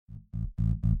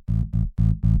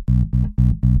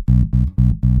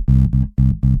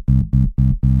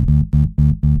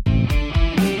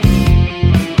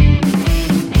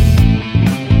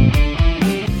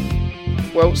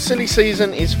Well, silly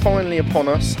season is finally upon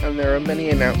us and there are many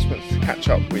announcements to catch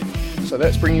up with. So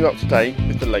let's bring you up to date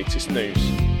with the latest news.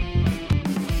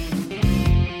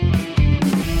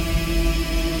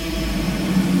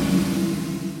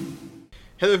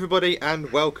 Hello everybody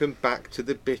and welcome back to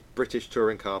the British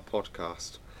Touring Car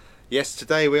Podcast. Yes,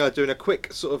 today we are doing a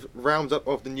quick sort of roundup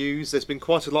of the news. There's been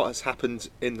quite a lot that's happened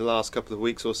in the last couple of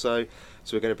weeks or so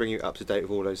we're going to bring you up to date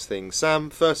with all those things. Sam,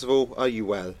 first of all, are you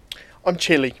well? I'm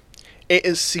chilly. It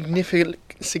has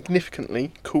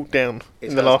significantly cooled down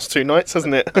in the last 2 nights,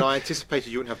 hasn't it? And I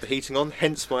anticipated you wouldn't have the heating on,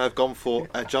 hence why I've gone for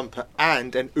a jumper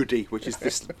and an hoodie, which is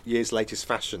this year's latest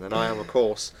fashion, and I am, of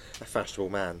course, a fashionable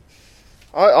man.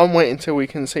 I'm waiting until we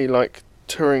can see, like,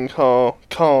 touring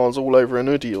cars all over an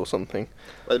hoodie or something.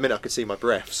 Well, at the minute I could see my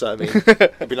breath, so I mean,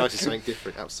 it'd be nice to see something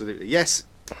different, absolutely. Yes,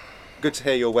 good to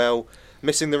hear you're well.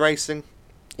 Missing the racing?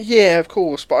 Yeah, of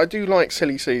course, but I do like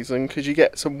silly season because you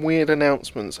get some weird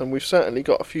announcements, and we've certainly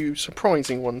got a few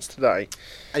surprising ones today.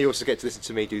 And you also get to listen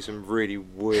to me do some really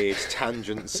weird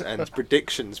tangents and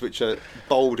predictions, which are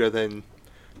bolder than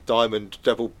Diamond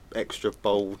double extra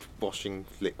bold washing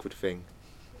liquid thing.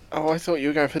 Oh, I thought you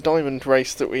were going for Diamond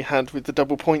race that we had with the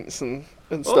double points and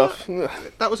stuff.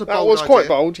 That was a bold That was idea. quite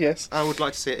bold, yes. I would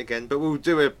like to see it again, but we'll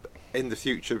do it in the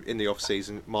future, in the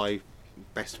off-season. My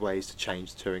best way is to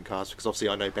change the touring cars, because obviously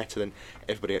I know better than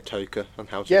everybody at TOCA on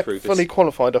how to improve this. Fully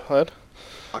qualified, I've heard.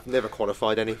 I've never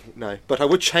qualified any, no. But I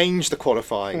would change the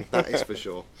qualifying, that is for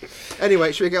sure.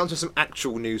 Anyway, should we get on to some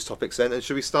actual news topics then? And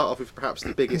should we start off with perhaps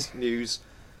the biggest news,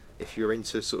 if you're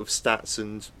into sort of stats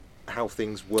and how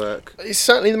things work? It's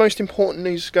certainly the most important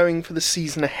news going for the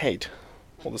season ahead,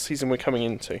 or the season we're coming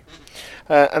into.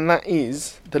 And that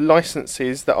is the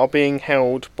licences that are being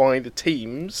held by the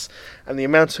teams and the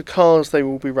amount of cars they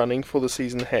will be running for the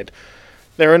season ahead.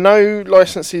 There are no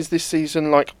licences this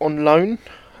season like on loan.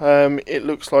 It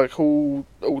looks like all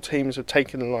teams have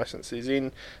taken the licences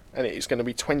in, and it is going to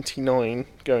be 29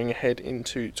 going ahead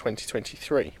into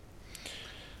 2023.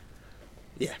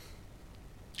 Yeah.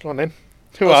 Go on then.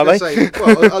 Who are they?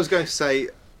 I was going to say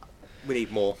we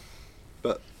need more,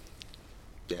 but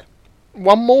yeah.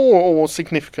 One more or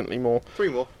significantly more? 3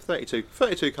 more.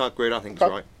 32 car grid, I think is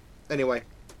right. Anyway,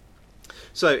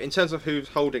 so in terms of who's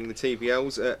holding the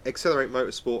TVLs, Accelerate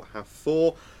Motorsport have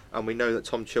 4, and we know that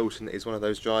Tom Chilton is one of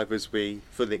those drivers. We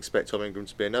fully expect Tom Ingram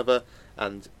to be another,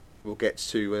 and we'll get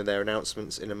to their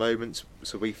announcements in a moment.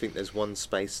 So we think there's 1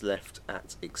 space left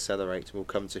at Accelerate, and we'll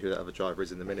come to who that other driver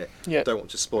is in a minute. Yeah. Don't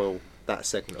want to spoil that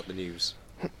segment of the news.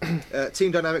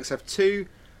 Team Dynamics have 2.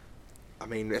 I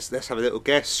mean, let's have a little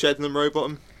guess. Shedden and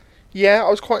Rowbottom? Yeah, I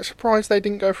was quite surprised they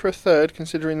didn't go for a 3rd,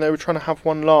 considering they were trying to have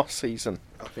one last season.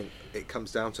 I think it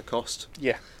comes down to cost.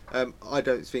 Yeah. I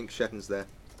don't think Shedden's there.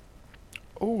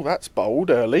 Oh, that's bold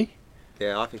early.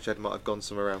 Yeah, I think Shedden might have gone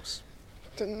somewhere else.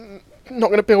 Not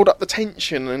going to build up the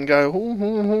tension and go,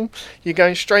 ooh. You're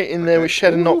going straight in there with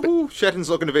Shedden not... Shedden's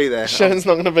not going to be there. Shedden's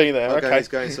not going to be there, okay. He's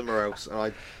going somewhere else. And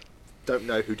I don't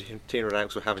know who Team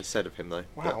Dynamics will have instead of him, though.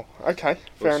 Wow, okay,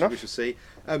 fair enough. We shall see.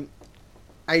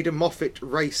 Aidan Moffat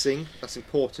Racing, that's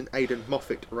important. Aidan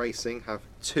Moffat Racing have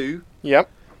 2. Yep.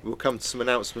 We'll come to some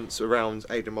announcements around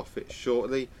Aidan Moffat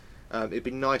shortly. It'd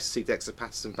be nice to see Dexter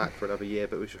Patterson back for another year,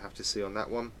 but we shall have to see on that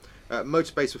one.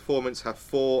 Motorbase Performance have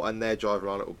 4, and their driver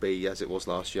lineup will be as it was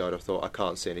last year. I'd have thought. I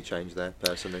can't see any change there,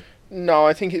 personally. No,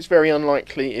 I think it's very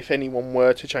unlikely. If anyone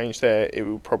were to change there, it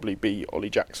would probably be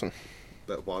Ollie Jackson.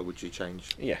 But why would you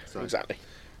change? Yeah, exactly.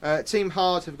 Team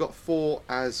Hard have got 4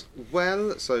 as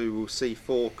well, so we'll see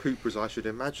 4 Cupras, I should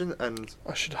imagine. And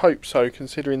I should hope so,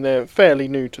 considering they're fairly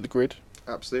new to the grid.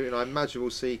 Absolutely, and I imagine we'll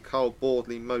see Carl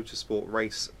Boardley Motorsport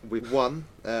race with 1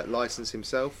 licence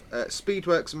himself.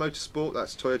 Speedworks Motorsport,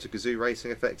 that's Toyota Gazoo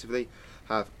Racing effectively,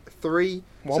 have 3.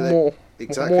 One more.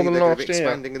 Exactly, more than they're going to last be year.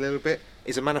 expanding a little bit.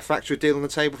 Is a manufacturer deal on the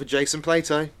table for Jason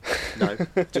Plato? No.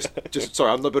 just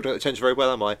sorry, I'm not building attention very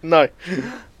well, am I? No.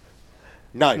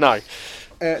 No.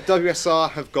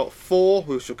 WSR have got 4,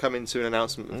 which will come into an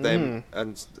announcement of them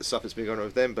and the stuff that's been going on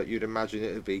with them, but you'd imagine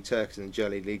it would be Turkis and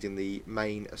Jelly leading the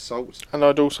main assault. And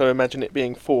I'd also imagine it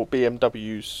being 4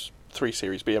 BMWs, 3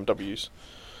 Series BMWs.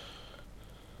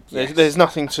 Yes. There's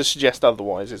nothing to suggest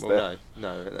otherwise, is there?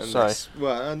 No. Unless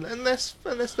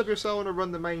WSR want to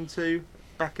run the main 2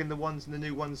 back in the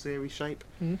new 1 Series shape.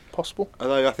 Possible.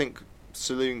 Although I think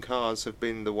saloon cars have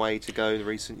been the way to go in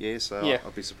recent years, so yeah.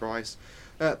 I'll be surprised.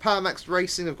 Powermax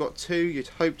Racing have got 2. You'd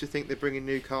hope to think they're bringing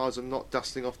new cars and not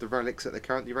dusting off the relics that they're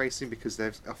currently racing, because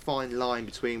there's a fine line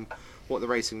between what they're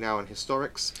racing now and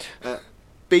historics.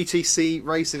 BTC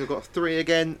Racing have got 3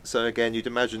 again, so again you'd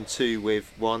imagine 2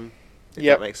 with 1, if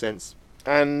that makes sense.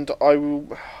 And I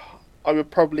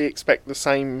would probably expect the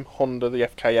same Honda, the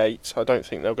FK8. I don't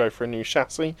think they'll go for a new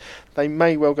chassis. They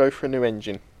may well go for a new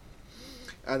engine.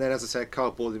 And then, as I said,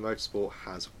 Cardboarding Motorsport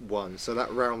has 1. So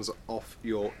that rounds off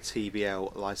your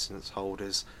TBL licence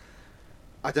holders.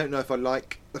 I don't know if I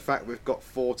like the fact we've got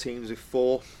 4 teams with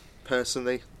 4,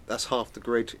 personally. That's half the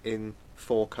grid in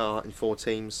 4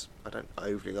 teams. I don't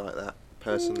overly like that,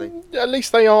 personally. At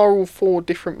least they are all 4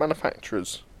 different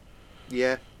manufacturers.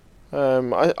 Yeah.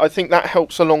 I think that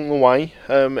helps along the way.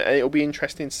 It'll be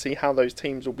interesting to see how those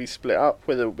teams will be split up,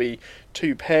 whether it will be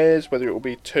 2 pairs, whether it will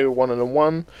be 2, a 1 and a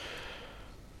 1.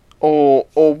 Or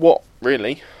what,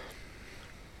 really?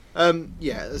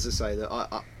 Yeah, as I say, that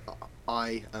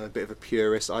I am a bit of a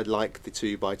purist. I like the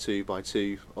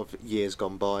 2x2x2 of years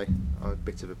gone by. I'm a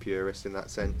bit of a purist in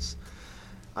that sense.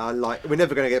 We're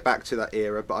never going to get back to that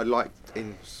era, but I liked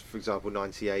in, for example,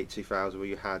 98, 2000, where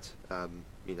you had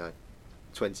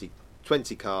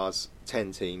 20 cars,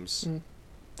 10 teams.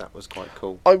 That was quite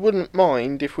cool. I wouldn't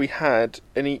mind if we had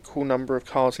an equal number of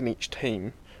cars in each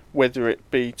team, whether it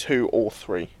be 2 or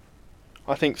 3.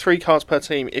 I think 3 cars per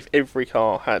team, if every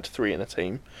car had 3 in a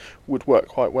team, would work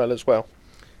quite well as well.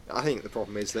 I think the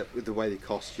problem is that with the way they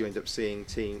cost, you end up seeing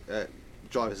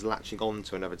drivers latching on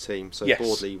to another team. So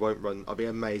Boardley won't run. I'd be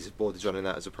amazed if Boardley's running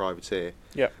that as a privateer.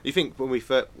 Yeah. You think when we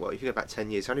first, if you go back 10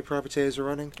 years, how many privateers are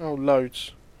running? Oh,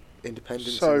 loads.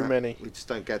 Independents. So many. We just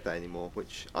don't get that anymore,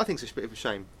 which I think is a bit of a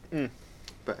shame.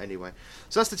 But anyway,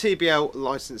 so that's the TBL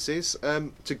licences.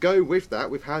 To go with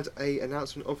that, we've had an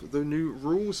announcement of the new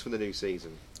rules for the new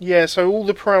season. Yeah, so all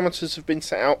the parameters have been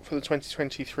set out for the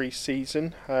 2023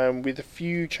 season, with a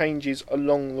few changes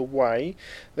along the way.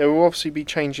 There will obviously be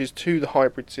changes to the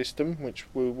hybrid system, which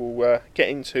we will get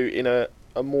into in a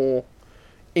more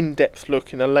in-depth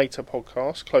look in a later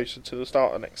podcast, closer to the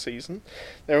start of next season.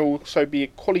 There will also be a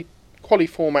quali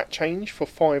format change for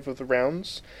 5 of the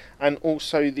rounds, and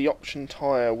also the option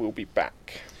tyre will be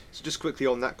back. So just quickly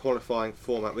on that qualifying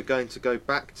format, we're going to go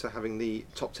back to having the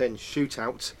top 10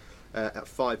 shootout at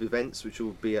 5 events, which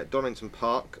will be at Donington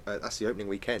Park. That's the opening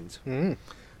weekend.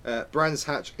 Brands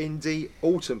Hatch Indy,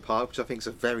 Alton Park, which I think is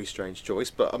a very strange choice,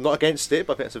 but I'm not against it,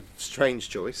 but I think it's a strange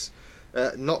choice.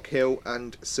 Knock Hill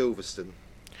and Silverstone.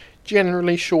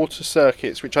 Generally shorter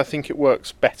circuits, which I think it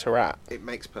works better at. It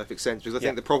makes perfect sense, because I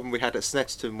think the problem we had at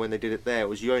Snetterton when they did it there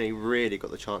was you only really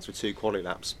got the chance for 2 quali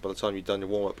laps by the time you'd done your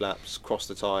warm-up laps, crossed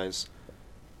the tyres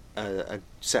and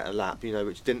set a lap,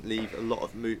 which didn't leave a lot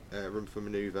of room for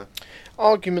manoeuvre.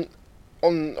 Argument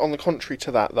on the contrary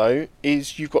to that, though,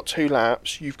 is you've got 2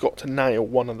 laps, you've got to nail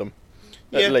one of them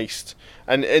at least,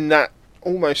 and that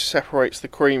almost separates the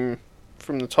cream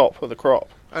from the top of the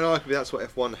crop. And arguably that's what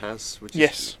F1 has, which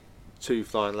is 2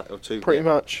 flying laps or 2. Pretty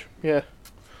much, yeah.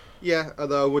 Yeah,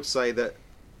 although I would say that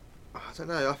I don't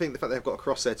know. I think the fact they've got to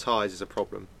cross their tyres is a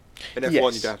problem. In F1,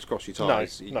 you don't have to cross your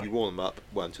tyres. No. You warm them up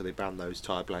until they ban those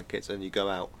tyre blankets, and you go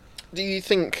out. Do you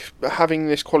think having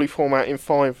this quali format in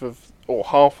 5 of or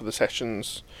half of the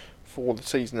sessions for the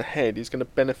season ahead is going to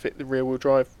benefit the rear-wheel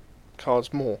drive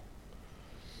cars more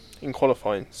in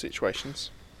qualifying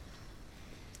situations?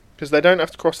 Because they don't have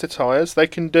to cross their tyres, they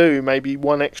can do maybe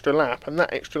 1 extra lap, and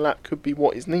that extra lap could be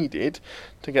what is needed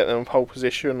to get them in pole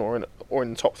position or in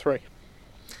the top 3.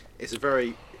 It's a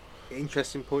very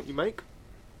interesting point you make,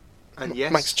 and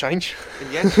yes, makes a change.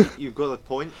 And yes, you've got a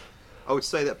point. I would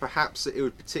say that perhaps it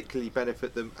would particularly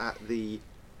benefit them at the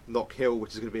Knock Hill,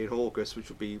 which is going to be in August, which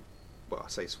will be, well, I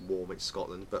say it's warm in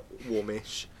Scotland, but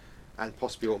warmish, and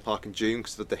possibly Alton Park in June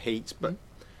because of the heat, but.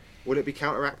 Will it be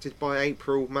counteracted by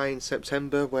April, May and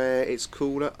September where it's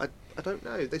cooler? I don't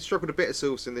know. They struggled a bit at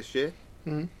Silverstone this year.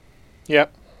 Yeah.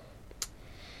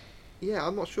 Yeah,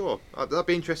 I'm not sure. That'd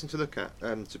be interesting to look at,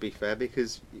 to be fair,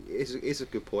 because it's a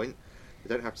good point.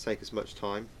 They don't have to take as much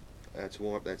time to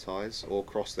warm up their tyres or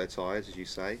cross their tyres, as you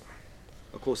say.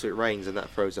 Of course, if it rains and that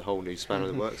throws a whole new spanner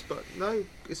in the works, but no,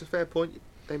 it's a fair point.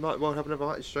 They might well have an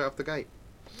advantage straight off the gate.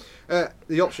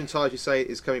 The option tyres, you say,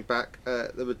 is coming back.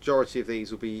 The majority of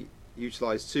these will be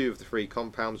utilise 2 of the 3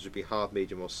 compounds, which will be hard,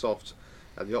 medium or soft,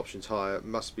 and the option tyre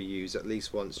must be used at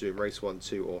least once during race 1,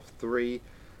 2 or 3.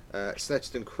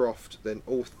 Snetterton Croft, then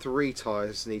all 3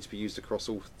 tyres need to be used across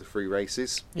all the 3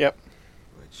 races. Yep.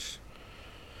 Which,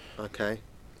 okay.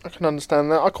 I can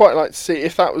understand that. I quite like to see,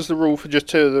 if that was the rule for just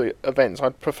 2 of the events,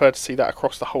 I'd prefer to see that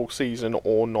across the whole season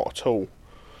or not at all.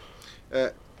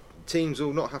 teams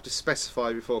will not have to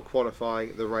specify before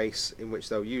qualifying the race in which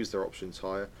they'll use their option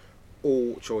tyre.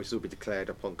 All choices will be declared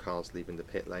upon cars leaving the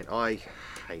pit lane. I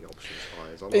hate option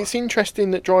tyres. It's interesting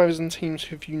that drivers and teams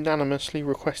have unanimously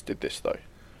requested this, though.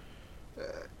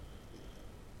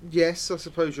 Yes, I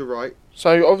suppose you're right.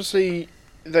 So obviously,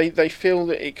 they feel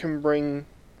that it can bring.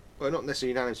 Well, not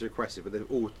necessarily unanimously requested, but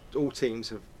all teams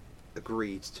have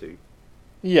agreed to.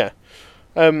 Yeah,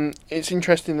 it's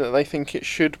interesting that they think it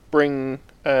should bring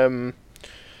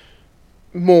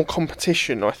more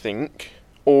competition. I think.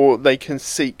 Or they can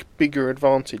seek bigger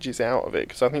advantages out of it,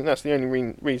 because I think that's the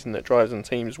only reason that drivers and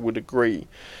teams would agree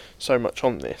so much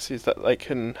on this, is that they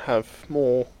can have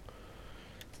more,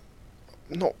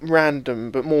 not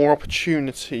random, but more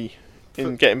opportunity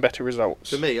in getting better results.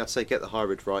 For me, I'd say get the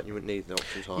hybrid right, and you wouldn't need the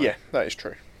option tyre. Yeah, that is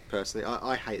true. Personally,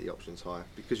 I hate the option tyre,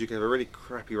 because you can have a really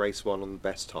crappy race 1 on the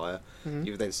best tyre,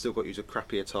 you've then still got to use a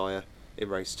crappier tyre in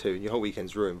race 2, and your whole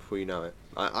weekend's ruined before you know it.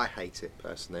 I hate it,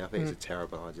 personally. I think it's a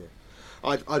terrible idea.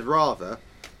 I'd rather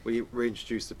we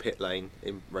reintroduce the pit lane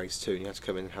in race 2 and you have to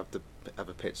come in and have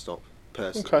a pit stop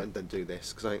personally and then do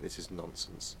this, because I think this is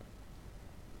nonsense.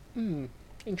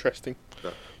 Interesting.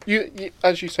 But you,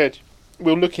 as you said,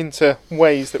 we'll look into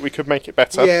ways that we could make it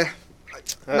better. Yeah,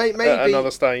 maybe at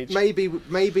another stage. Maybe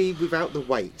without the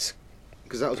weight,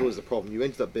 because that was always the problem. You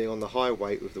ended up being on the high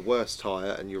weight with the worst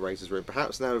tyre and your races were in.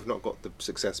 Perhaps now we've not got the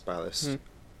success ballast,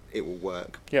 it will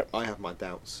work. Yep. I have my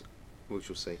doubts. We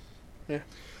shall see.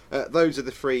 Yeah. Those are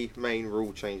the 3 main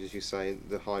rule changes. You say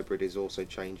the hybrid is also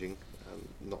changing.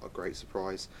 Not a great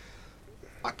surprise.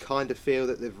 I kind of feel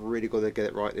that they've really got to get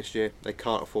it right this year. They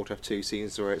can't afford to have 2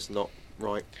 seasons where it's not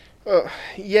right.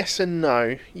 Yes and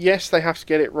no. Yes, they have to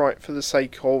get it right for the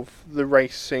sake of the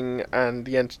racing and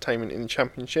the entertainment in the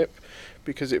championship,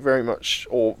 because it very much,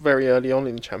 or very early on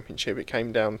in the championship, it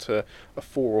came down to a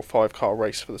 4 or 5 car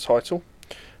race for the title,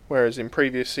 whereas in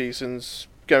previous seasons,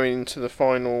 going into the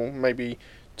final, maybe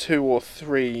 2 or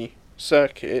 3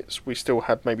 circuits, we still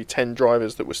had maybe 10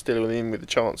 drivers that were still in with a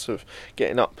chance of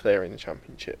getting up there in the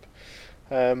championship.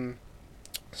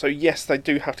 So yes, they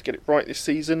do have to get it right this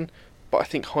season, but I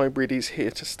think hybrid is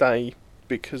here to stay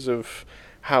because of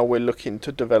how we're looking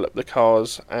to develop the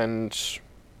cars and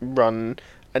run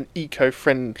an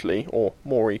eco-friendly or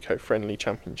more eco-friendly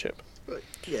championship. But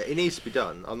yeah, it needs to be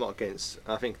done. I'm not against.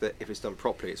 I think that if it's done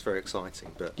properly, it's very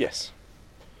exciting. But yes.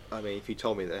 I mean, if you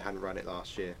told me that they hadn't run it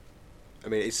last year, I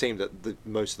mean, it seemed that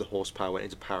most of the horsepower went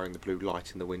into powering the blue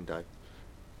light in the window.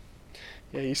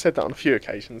 Yeah, you said that on a few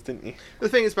occasions, didn't you? The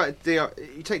thing is about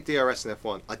you take DRS and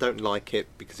F1. I don't like it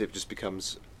because it just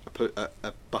becomes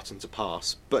a button to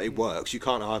pass, but it works. You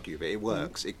can't argue with it. It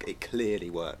works. It clearly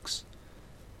works.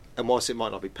 And whilst it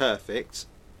might not be perfect,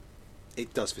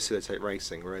 it does facilitate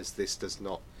racing, whereas this does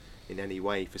not in any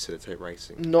way facilitate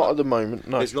racing. Not at the moment,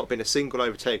 no. There's not been a single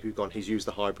overtake who's gone, he's used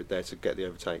the hybrid there to get the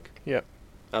overtake. Yeah.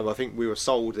 I think we were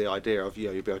sold the idea of,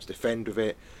 you'll be able to defend with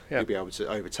it, you'll be able to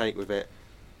overtake with it.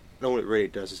 And all it really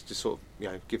does is just sort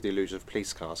of, give the illusion of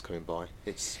police cars coming by.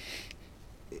 It's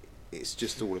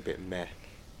just all a bit meh.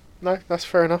 No, that's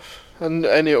fair enough. And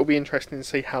it'll be interesting to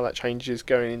see how that changes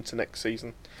going into next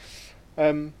season.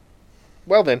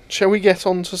 Well then, shall we get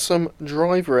on to some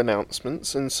driver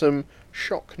announcements and some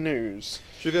shock news?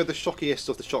 Should we go to the shockiest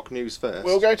of the shock news first?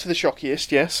 We'll go to the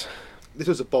shockiest, yes. This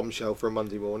was a bombshell for a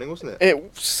Monday morning, wasn't it?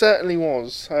 It certainly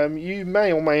was. You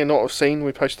may or may not have seen,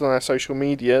 we posted on our social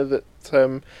media, that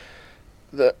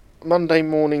that Monday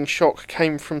morning shock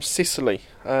came from Sicily,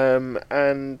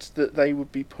 and that they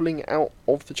would be pulling out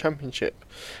of the championship.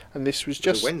 And this was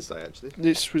just Wednesday, actually.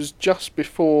 This was just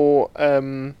before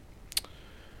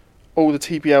all the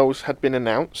TBLs had been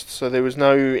announced, so there was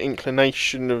no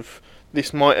inclination of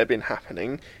this might have been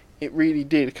happening. It really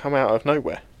did come out of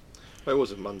nowhere. Well, it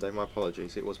wasn't Monday, my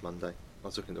apologies. It was Monday. I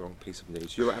was looking at the wrong piece of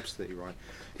news. You're absolutely right.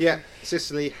 Yeah,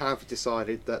 Sicily have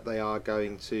decided that they are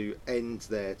going to end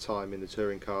their time in the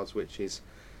touring cars, which is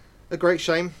a great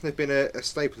shame. They've been a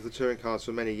staple of the touring cars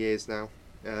for many years now,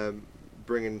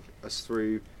 bringing us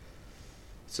through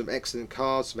some excellent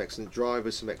cars, some excellent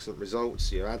drivers, some excellent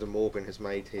results. Adam Morgan has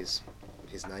made his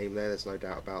name there. There's no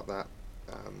doubt about that.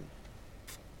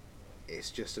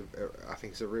 It's just I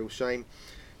think it's a real shame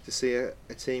to see a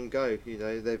team go.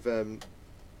 They've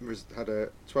had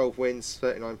 12 wins,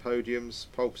 39 podiums,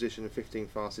 pole position and 15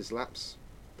 fastest laps.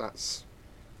 That's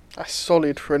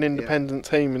solid for an independent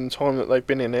team in the time that they've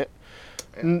been in it.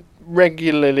 Yeah.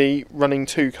 Regularly running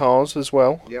 2 cars as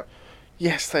well. Yep.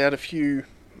 Yes, they had a few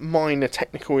minor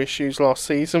technical issues last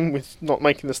season with not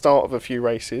making the start of a few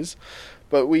races,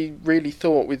 but we really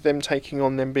thought with them taking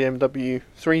on them BMW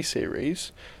 3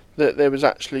 Series that there was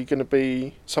actually going to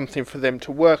be something for them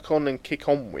to work on and kick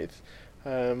on with.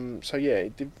 So yeah,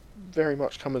 it did very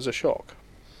much come as a shock.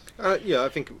 Yeah, I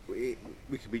think we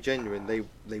could be genuine.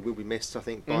 They will be missed, I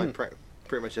think, by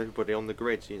pretty much everybody on the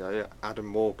grid. You know, Adam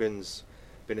Morgan's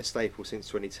been a staple since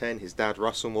 2010. His dad,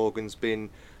 Russell Morgan's, been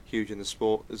huge in the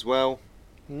sport as well.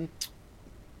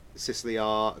 Sicily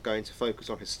are going to focus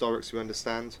on historics, we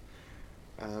understand.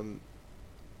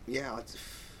 Yeah,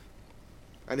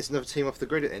 and it's another team off the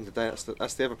grid at the end of the day.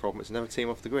 That's the other problem. It's another team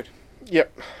off the grid.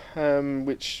 Yep,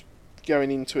 which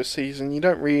going into a season you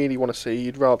don't really want to see.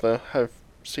 You'd rather have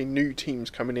seen new teams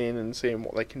coming in and seeing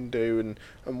what they can do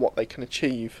and what they can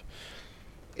achieve.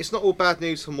 It's not all bad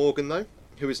news for Morgan, though,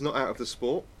 who is not out of the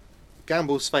sport.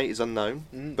 Gamble's fate is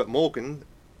unknown, but Morgan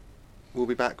will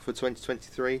be back for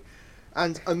 2023.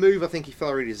 And a move I think he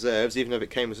thoroughly deserves, even if it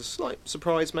came as a slight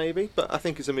surprise maybe, but I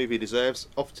think it's a move he deserves.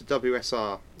 Off to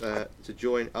WSR to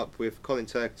join up with Colin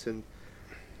Turkington,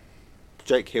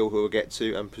 Jake Hill, who we'll get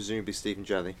to, and presumably Stephen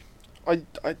Jelley. I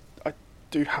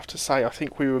do have to say, I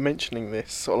think we were mentioning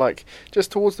this sort of like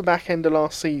just towards the back end of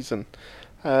last season.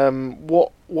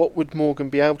 What would Morgan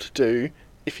be able to do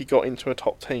if he got into a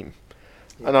top team?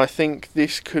 Yeah. And I think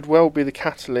this could well be the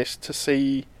catalyst to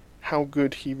see how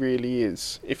good he really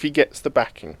is if he gets the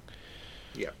backing.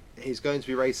 Yeah, he's going to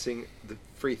be racing the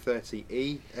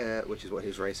 330E, which is what he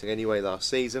was racing anyway last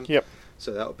season. Yep.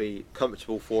 So that'll be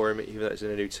comfortable for him, even though it's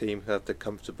in a new team. He'll have the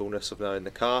comfortableness of knowing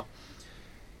the car.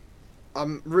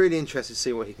 I'm really interested to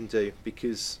see what he can do,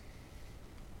 because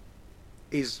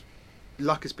his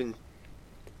luck has been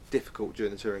difficult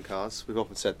during the touring cars. We've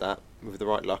often said that. With the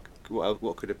right luck,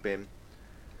 what could have been.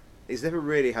 He's never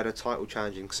really had a title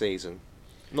challenging season.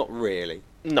 Not really.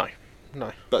 No.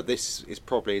 But this is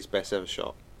probably his best ever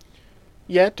shot.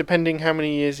 Yeah, depending how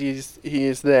many years he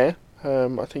is there.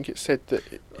 I think it said that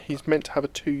he's meant to have a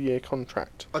 2-year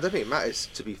contract. I don't think it matters,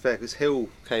 to be fair, because Hill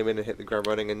came in and hit the ground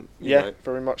running, and you know,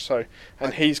 very much so.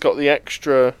 And he's got the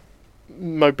extra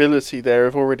mobility there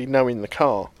of already knowing the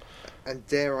car. And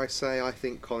dare I say, I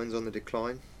think Colin's on the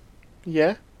decline.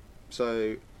 Yeah.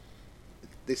 So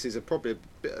this is probably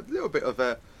a little bit of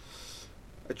a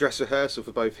dress rehearsal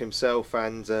for both himself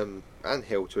and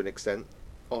Hill to an extent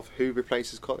of who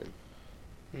replaces Colin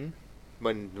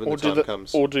when the time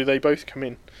comes. Or do they both come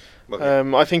in? Well,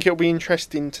 yeah. I think it'll be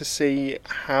interesting to see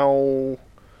how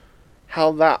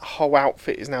that whole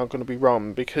outfit is now going to be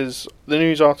run, because the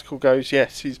news article goes,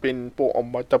 yes, he's been brought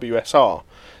on by WSR.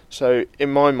 So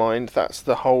in my mind, that's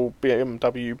the whole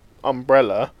BMW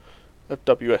umbrella of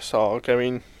WSR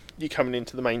going, you're coming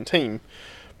into the main team.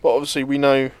 But obviously we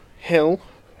know Hill,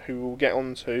 who we'll get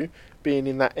on to, being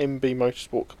in that MB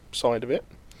Motorsport side of it.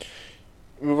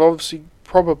 We've obviously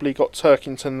probably got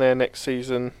Turkington there next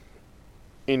season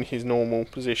in his normal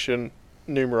position,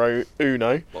 numero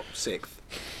uno. What, 6th?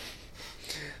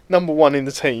 Number 1 in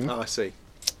the team. Oh, I see.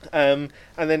 And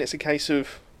then it's a case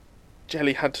of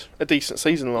Jelley had a decent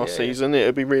season last season. It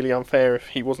would be really unfair if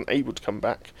he wasn't able to come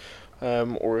back,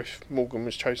 or if Morgan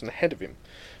was chosen ahead of him.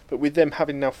 But with them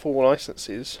having now 4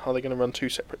 licences, are they going to run 2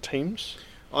 separate teams?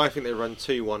 I think they run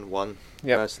 2-1-1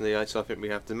 personally. So I think we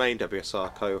have the main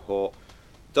WSR cohort,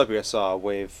 WSR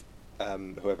with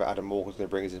whoever Adam Morgan's going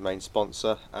to bring as his main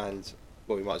sponsor, and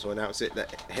well, we might as well announce it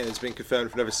that Hill has been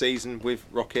confirmed for another season with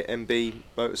Rocket MB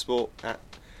Motorsport at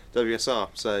WSR.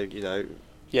 So you know,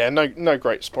 yeah, no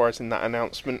great surprise in that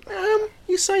announcement.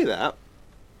 You say that.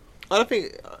 I don't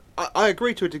think I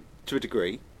agree to a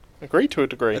degree. Agree to a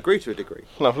degree. Agree to a degree.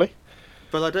 Lovely.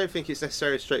 But I don't think it's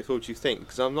necessarily as straightforward as you think,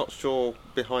 because I'm not sure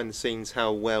behind the scenes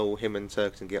how well him and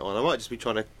Turkington get on. I might just be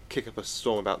trying to kick up a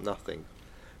storm about nothing,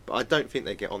 but I don't think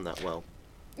they get on that well.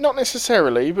 Not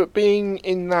necessarily, but being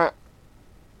in that,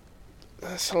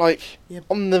 that's like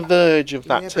on the verge of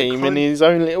that team in his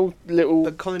own little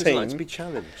but Colin's team. Like to be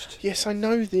challenged. Yes, I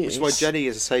know this. Which is why Jelley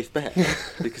is a safe bet,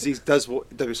 because he does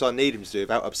what WSR need him to do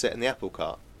without upsetting the apple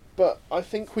cart. But I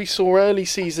think we saw early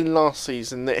season last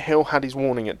season that Hill had his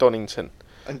warning at Donington.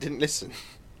 And didn't listen.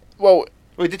 Well,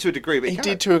 he did to a degree, but he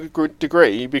did to a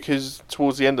degree, because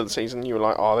towards the end of the season you were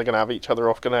like, oh, they're going to have each other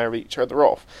off,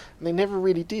 and they never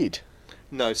really did.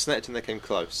 No, Snetterton, they came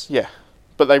close. Yeah,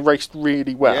 but they raced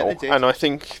really well, yeah, they did. And I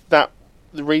think that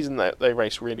the reason that they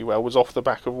raced really well was off the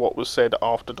back of what was said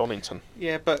after Donington.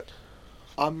 Yeah, but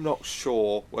I'm not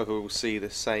sure whether we'll see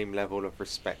the same level of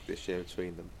respect this year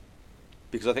between them,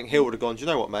 because I think Hill would have gone, do you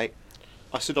know what, mate?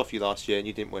 I stood off you last year and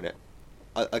you didn't win it.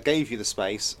 I gave you the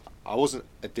space. I wasn't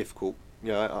a difficult,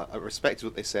 I respected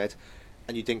what they said,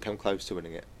 and you didn't come close to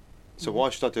winning it. So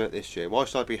why should I do it this year? Why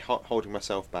should I be holding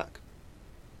myself back?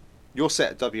 You're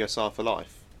set at WSR for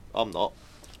life. I'm not.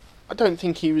 I don't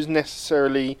think he was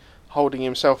necessarily holding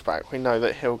himself back. We know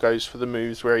that Hill goes for the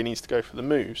moves where he needs to go for the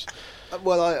moves.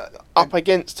 Well, Up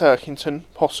against Turkington, I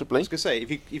possibly. was going to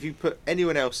say, if you put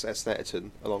anyone else at Snetterton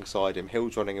alongside him,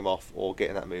 Hill's running him off or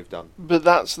getting that move done. But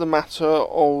that's the matter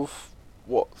of,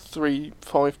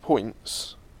 3-5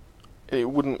 points. It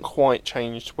wouldn't quite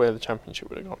change to where the championship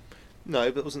would have gone.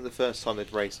 No, but it wasn't the first time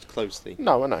they'd raced closely.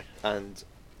 No, I know. And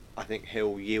I think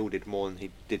Hill yielded more than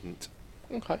he didn't.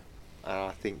 Okay. And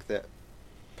I think that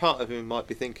part of him might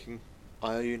be thinking,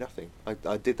 I owe you nothing.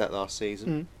 I did that last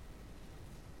season.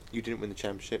 You didn't win the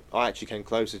championship. I actually came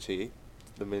closer to you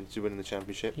than winning the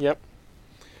championship. Yep.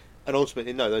 And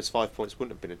ultimately, no, those 5 points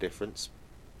wouldn't have been a difference.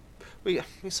 But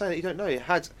you say that you don't know.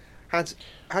 Had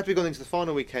we gone into the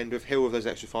final weekend with Hill with those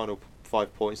extra final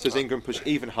 5 points, does Ingram push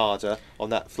even harder on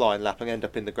that flying lap and end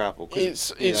up in the gravel?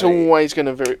 It's always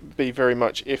going to be very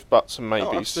much if, buts and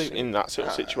maybes in that sort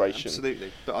of situation.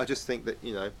 Absolutely. But I just think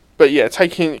that, But yeah,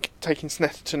 taking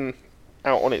Snetterton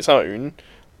out on its own,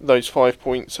 those 5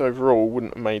 points overall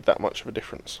wouldn't have made that much of a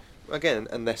difference. Again,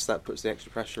 unless that puts the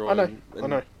extra pressure on. I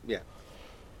know. Yeah.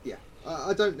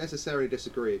 I don't necessarily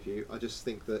disagree with you. I just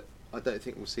think that I don't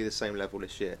think we'll see the same level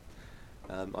this year.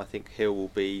 I think Hill will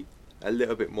be a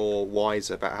little bit more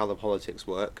wiser about how the politics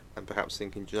work and perhaps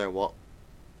thinking, do you know what?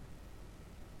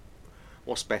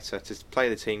 What's better, to play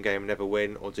the team game and never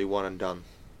win or do one and done?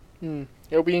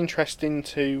 It'll be interesting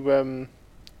to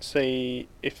see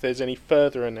if there's any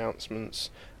further announcements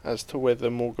as to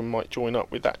whether Morgan might join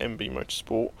up with that MB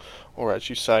Motorsport, or as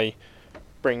you say,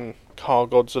 bring car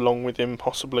gods along with him,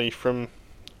 possibly from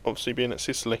obviously being at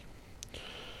Sicily.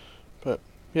 But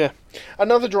yeah,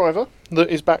 another driver that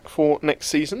is back for next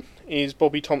season is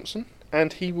Bobby Thompson,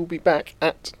 and he will be back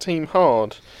at Team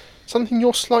Hard. Something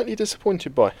you're slightly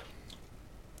disappointed by?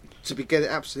 To be get it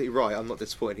absolutely right, I'm not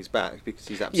disappointed he's back because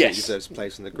he's absolutely deserves a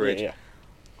place on the grid. Yeah.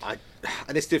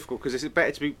 And it's difficult because it's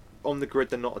better to be on the grid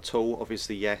than not at all.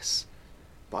 Obviously, yes,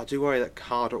 but I do worry that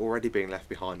Hard are already being left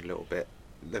behind a little bit.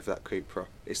 With that Cupra,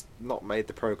 it's not made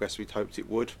the progress we'd hoped it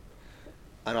would,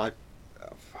 and I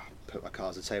put my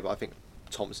cards on the table. I think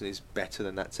Thompson is better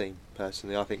than that team.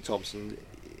 Personally, I think Thompson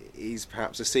is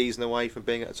perhaps a season away from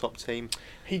being at a top team.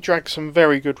 He dragged some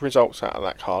very good results out of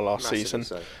that car last season.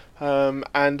 So.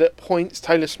 And at points,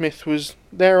 Taylor Smith was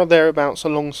there or thereabouts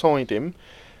alongside him.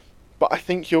 But I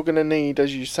think you're going to need,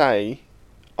 as you say,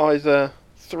 either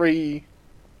 3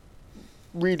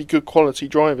 really good quality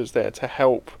drivers there to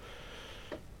help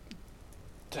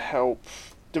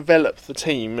develop the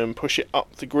team and push it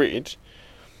up the grid.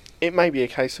 It may be a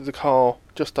case of the car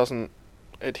just doesn't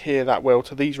adhere that well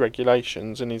to these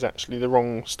regulations and is actually the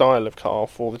wrong style of car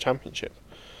for the championship.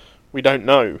 We don't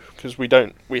know because we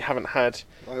haven't had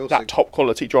that top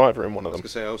quality driver in one of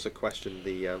them. I also question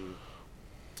the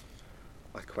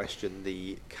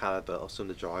calibre of some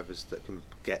of the drivers that can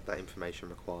get that information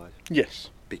required. Yes,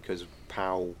 because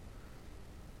Powell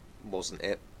wasn't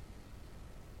it.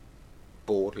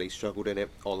 Boardley struggled in it.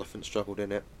 Oliphant struggled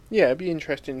in it. Yeah, it'd be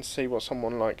interesting to see what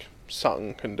someone like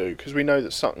Sutton can do, because we know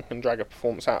that Sutton can drag a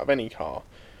performance out of any car.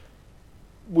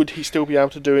 Would he still be able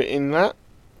to do it in that?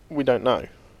 We don't know.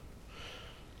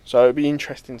 So it'd be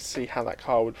interesting to see how that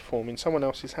car would perform in someone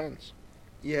else's hands.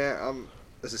 Yeah,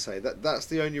 as I say, that's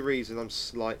the only reason I'm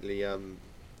slightly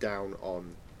down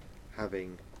on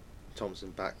having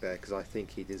Thompson back there, because I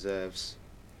think he deserves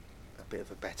a bit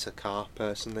of a better car,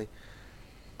 personally.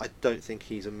 I don't think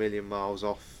he's a million miles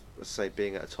off, let's say,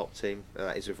 being at a top team.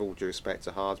 That is with all due respect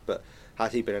to Hard, but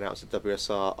had he been announced at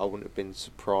WSR, I wouldn't have been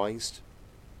surprised,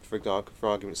 for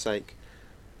argument's sake.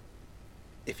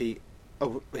 I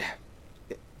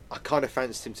kind of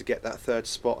fancied him to get that 3rd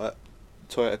spot at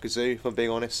Toyota Gazoo, if I'm being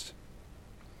honest.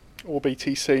 Or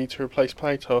BTC to replace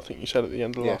Plato, I think you said at the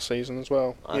end of last season as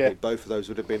well. I think both of those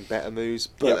would have been better moves,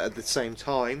 but at the same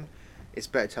time, it's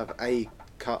better to have a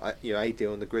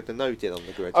deal on the grid than no deal on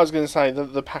the grid. I was going to say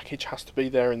that the package has to be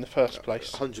there in the first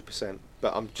place. 100%,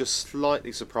 but I'm just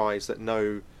slightly surprised that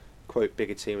no quote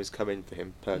bigger team has come in for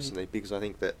him personally, because I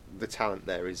think that the talent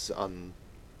there is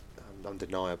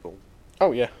undeniable.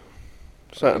 Oh yeah,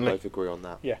 certainly. I both agree on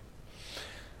that. Yeah.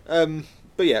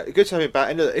 But yeah, good to have him back.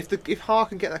 And if Har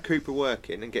can get that Cooper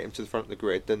working and get him to the front of the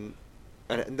grid, then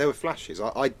and there were flashes.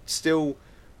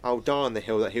 I'll die on the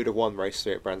hill that he would have won race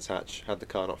 3 at Brands Hatch had the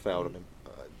car not failed on him.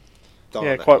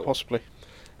 Yeah, quite possibly.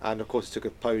 And of course, he took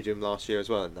a podium last year as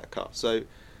well in that car. So,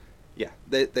 yeah,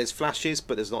 there's flashes,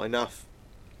 but there's not enough.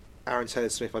 Aaron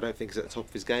Taylor-Smith, I don't think is at the top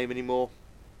of his game anymore.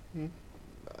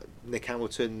 Nick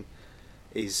Hamilton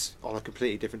is on a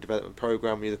completely different development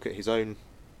program. When you look at his own,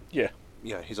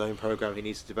 his own program he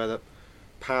needs to develop.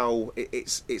 Powell,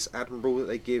 it's admirable that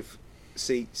they give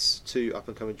seats to up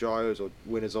and coming drivers or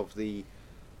winners of the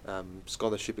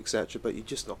scholarship, etc. But you're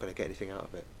just not going to get anything out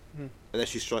of it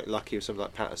unless you strike lucky with something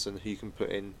like Patterson, who you can put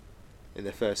in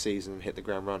their first season and hit the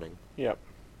ground running. Yep.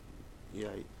 Yeah.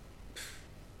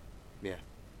 Yeah.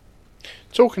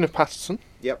 Talking of Patterson.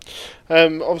 Yep.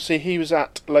 Obviously, he was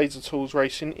at Laser Tools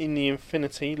Racing in the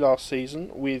Infinity last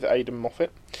season with Aidan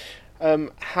Moffat.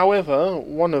 However,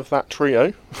 one of that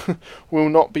trio will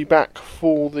not be back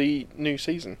for the new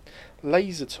season.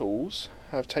 Laser Tools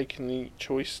have taken the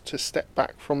choice to step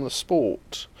back from the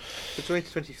sport. For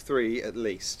 2023 at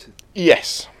least.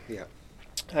 Yes. Yeah.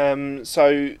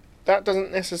 So that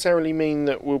doesn't necessarily mean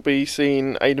that we'll be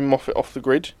seeing Aidan Moffat off the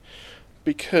grid,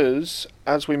 because,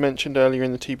 as we mentioned earlier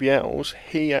in the TBLs,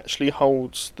 he actually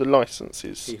holds the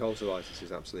licences. He holds the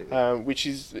licences, absolutely. Which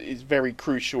is very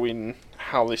crucial in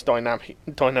how this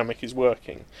dynamic is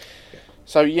working. Yeah.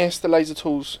 So yes, the Laser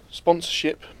Tools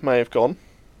sponsorship may have gone,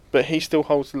 but he still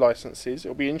holds the licences.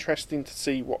 It'll be interesting to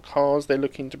see what cars they're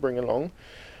looking to bring along,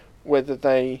 whether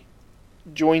they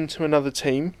join to another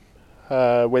team,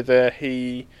 whether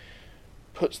he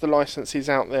puts the licences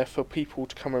out there for people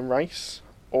to come and race,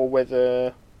 or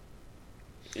whether,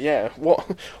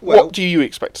 what do you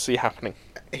expect to see happening?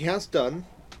 He has done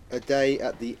a day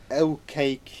at the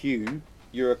LKQ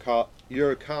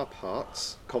Eurocar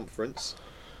Parts conference,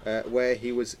 where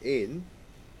he was in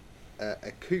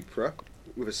a Cupra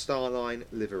with a Starline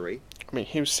livery. I mean,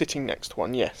 he was sitting next to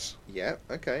one, yes. Yeah,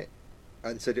 okay.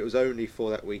 And said it was only for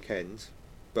that weekend,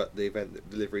 but the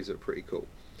deliveries are pretty cool.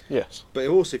 Yes. But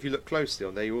also, if you look closely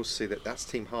on there, you also see that that's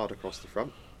Team Hard across the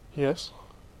front. Yes.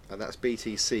 And that's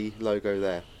BTC logo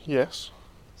there. Yes.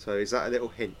 So is that a little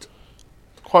hint?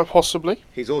 Quite possibly.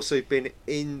 He's also been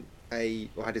in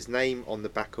had his name on the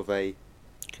back of a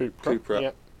Cupra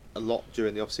yep. a lot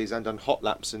during the off-season, and done hot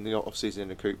laps in the off-season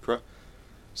in a Cupra.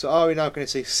 So are we now going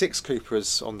to see 6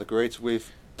 Cupras on the grid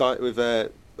with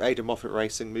Aidan Moffat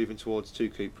Racing moving towards 2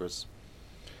 Cupras?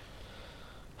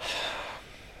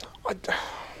 I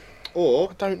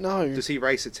Or don't know. does he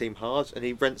race a Team Hard and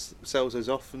he sells those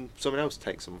off and someone else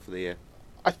takes them for the year?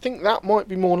 I think that might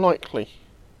be more likely.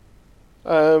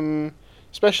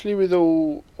 Especially with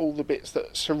all the bits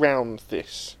that surround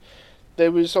this.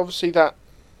 There was obviously that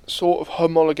sort of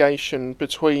homologation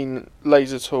between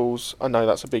Laser Tools. I know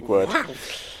that's a big word.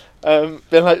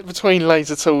 Between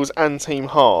Laser Tools and Team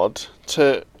Hard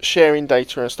to sharing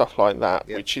data and stuff like that,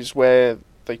 Yep. which is where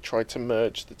they tried to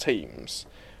merge the teams.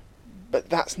 But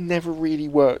that's never really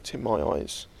worked in my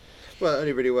eyes. Well, it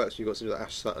only really works when you've got somebody like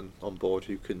Ash Sutton on board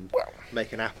who can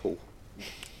make an apple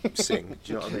sing.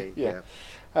 Do you know what I mean? Yeah.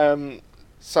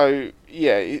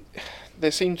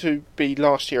 There seemed to be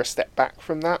last year a step back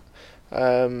from that.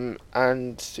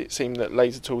 And it seemed that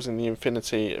Laser Tools and the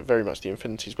Infinity, very much the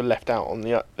Infinities, were left out on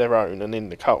their own and in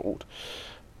the cold.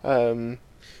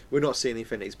 We're not seeing the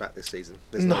Infinities back this season.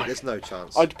 There's no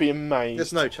chance. I'd be amazed.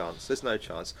 There's no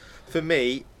chance. For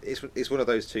me, it's one of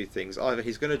those two things. Either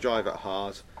he's going to drive it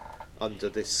hard under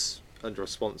a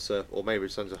sponsor, or maybe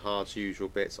it's under Hard's usual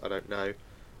bits, I don't know.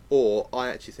 Or I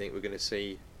actually think we're going to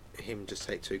see him just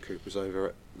take 2 Cupras over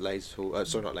at Laser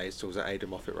Tools, not Laser Tools, at Aidan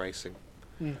Moffat Racing.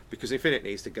 Because Infinite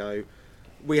needs to go.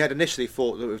 We had initially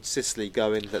thought that with Sicily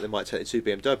going that they might take the 2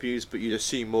 BMWs, but you'd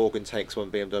assume Morgan takes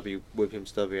one BMW with him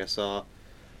to WSR.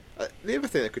 The other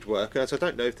thing that could work, and I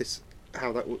don't know if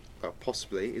how that would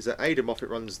possibly, is that Aidan Moffat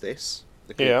runs the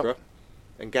Cupra,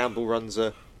 and Gamble runs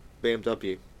a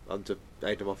BMW under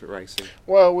Aidan Moffat Racing.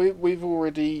 Well, we've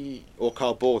already... Or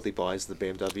Carl Boardley buys the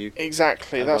BMW.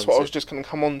 Exactly, that's what I was just going to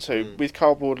come on to. With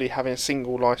Carl Boardley having a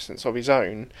single licence of his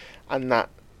own, and that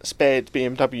spared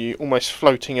BMW almost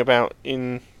floating about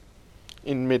in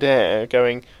mid-air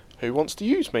going, who wants to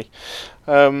use me?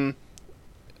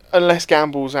 Unless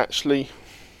Gamble's actually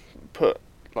put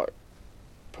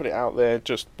it out there,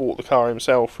 just bought the car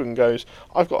himself and goes,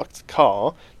 I've got a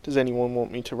car, does anyone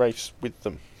want me to race with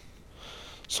them?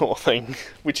 Sort of thing,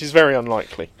 which is very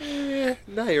unlikely. Yeah,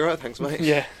 no, you're right, thanks mate.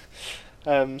 Yeah.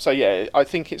 I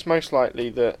think it's most likely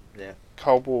that Yeah.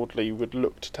 Carl Boardley would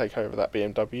look to take over that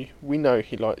BMW. We know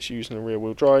he likes using a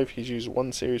rear-wheel drive. He's used a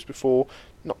 1 Series before,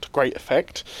 not to great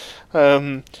effect.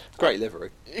 Great livery.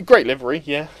 Great livery,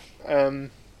 yeah.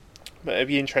 But it'd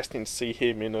be interesting to see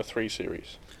him in a 3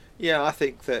 Series. Yeah, I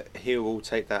think that he will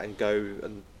take that and go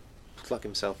and plug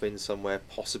himself in somewhere,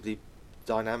 possibly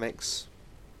Dynamics.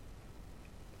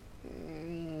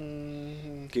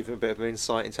 Give him a bit of an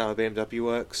insight into how a BMW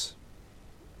works.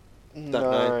 Don't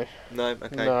know. No,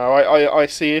 okay. No, I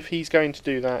see if he's going to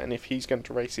do that and if he's going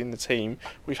to race in the team.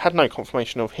 We've had no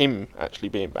confirmation of him actually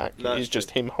being back. No, it's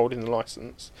just him holding the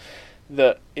licence.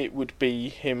 That it would be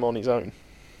him on his own.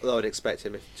 Well, I would expect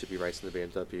him to be racing the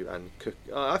BMW and cook.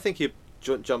 I think he'd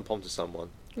jump onto someone.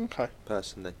 Okay,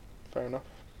 personally. fair enough.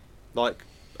 Like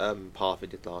Parfit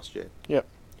did last year. Yep.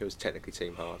 It was technically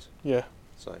team hard. Yeah,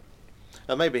 So,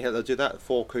 and maybe they'll do that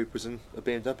for Coopers and a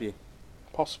BMW.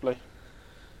 possibly.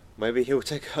 Maybe he'll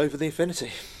take over the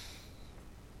Infinity.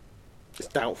 It's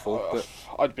doubtful, but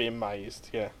I'd be amazed.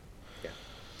 Yeah.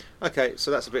 okay. So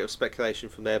that's a bit of speculation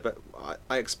from there, but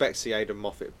I expect to see Aidan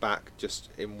Moffat back. Just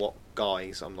in what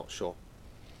guise, I'm not sure.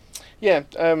 Yeah,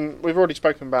 we've already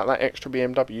spoken about that extra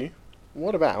BMW.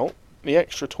 What about the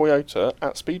extra Toyota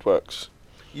at Speedworks?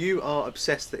 You are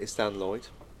obsessed that it's Dan Lloyd.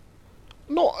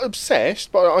 Not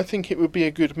obsessed, but I think it would be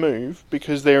a good move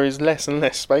because there is less and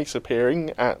less space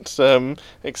appearing at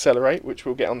Accelerate, which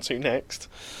we'll get onto next.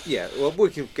 Yeah, well, we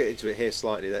can get into it here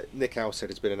slightly. That Nick Alstead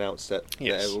has been announced that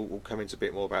Yes. we'll come into a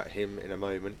bit more about him in a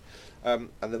moment. And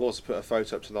they've also put a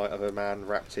photo up tonight of a man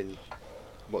wrapped in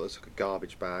what looks like a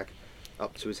garbage bag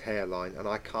up to his hairline, and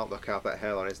I can't work out if that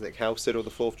hairline is Nick Halstead or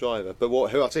the fourth driver. But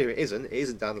who I'll tell you it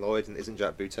isn't Dan Lloyd and it isn't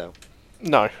Jack Boutel.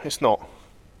 No, it's not.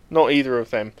 Not either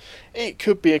of them. It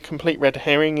could be a complete red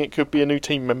herring. It could be a new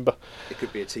team member. It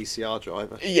could be a TCR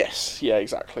driver. Yes, yeah,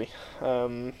 exactly.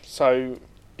 So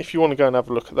if you want to go and have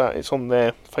a look at that, it's on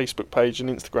their Facebook page and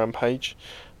Instagram page.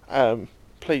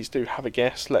 Please do have a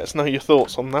guess. Let us know your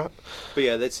thoughts on that. But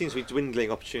yeah, there seems to be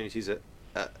dwindling opportunities at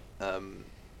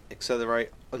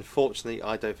Accelerate. Unfortunately,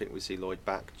 I don't think we see Lloyd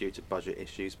back due to budget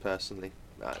issues personally,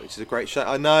 which is a great show.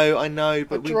 I know,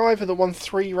 but A driver that won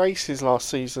 3 races last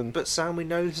season. But Sam, we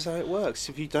know this is how it works.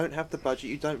 If you don't have the budget,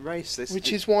 you don't race.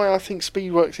 Which is why I think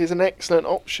Speedworks is an excellent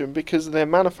option because of their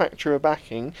manufacturer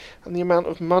backing and the amount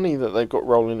of money that they've got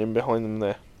rolling in behind them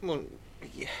there. Well,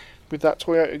 yeah. With that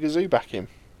Toyota Gazoo backing.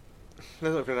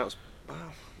 Well,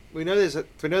 we know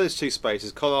there's 2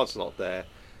 spaces. Collard's not there,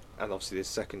 and obviously there's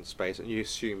second space, and you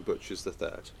assume Butcher's the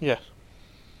third. Yeah.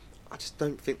 I just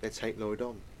don't think they take Lloyd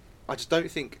on. I just don't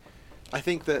think. I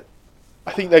think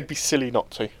they'd be silly not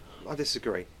to. I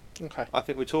disagree. Okay. I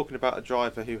think we're talking about a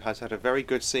driver who has had a very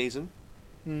good season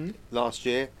last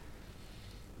year,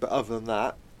 but other than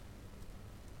that,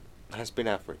 has been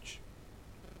average.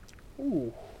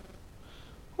 Ooh.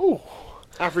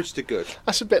 Average to good.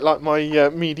 That's a bit like my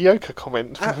mediocre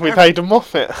comment with Aidan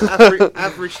Moffat.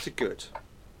 Average to good.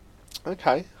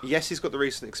 Okay. Yes, he's got the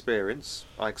recent experience.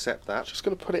 I accept that. Just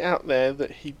going to put it out there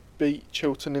that he beat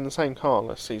Chilton in the same car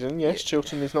last season. Yes,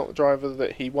 Chilton is not the driver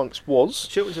that he once was.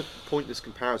 Chilton's a pointless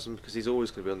comparison because he's always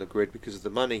going to be on the grid because of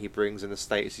the money he brings and the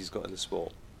status he's got in the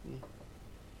sport.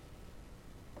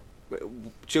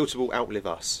 Chilton will outlive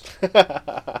us.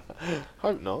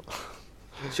 Hope not.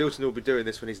 Chilton will be doing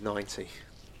this when he's 90.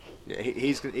 Yeah,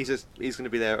 he's going to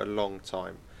be there a long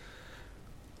time.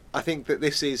 I think that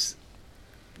this is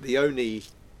the only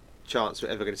chance we're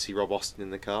ever going to see Rob Austin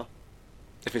in the car.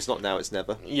 If it's not now, it's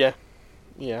never. Yeah,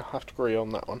 I have to agree on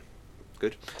that one.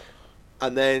 Good.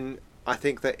 And then I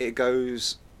think that it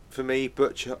goes, for me,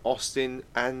 Butcher, Austin,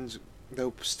 and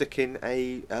they'll stick in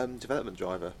a development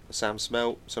driver. A Sam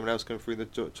Smelt, someone else coming through the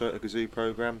Toyota Gazoo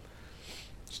program.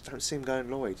 Just don't see him going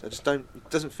Lloyd. I just don't.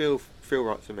 It doesn't feel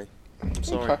right for me. I'm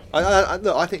sorry. Okay.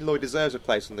 Look, I think Lloyd deserves a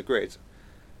place on the grid.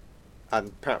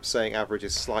 And perhaps saying average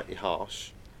is slightly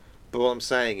harsh. But what I'm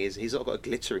saying is he's not got a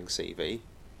glittering CV.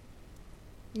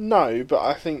 No, but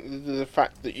I think the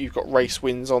fact that you've got race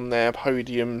wins on there,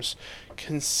 podiums,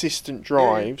 consistent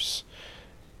drives,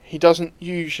 he doesn't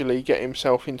usually get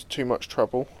himself into too much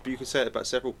trouble. But you can say that about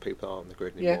several people that aren't on the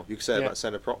grid anymore. Yeah. You can say that about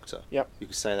Senna Proctor. Yep. You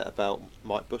can say that about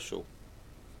Mike Bushell.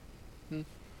 You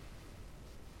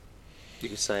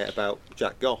can say it about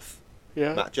Jack Goff,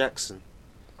 Yeah. Matt Jackson.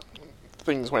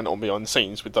 Things went on behind the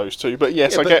scenes with those two, but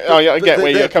yes, Yeah, I get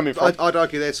where you're coming from. I'd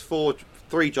argue there's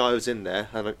 3 drivers in there,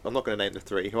 and I'm not going to name the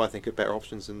 3 who I think are better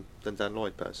options than Dan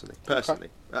Lloyd personally.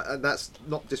 And that's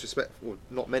not disrespectful,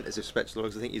 not meant as disrespect to Lloyd,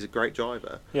 because I think he's a great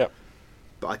driver. Yeah.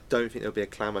 But I don't think there'll be a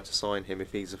clamour to sign him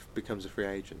if he becomes a free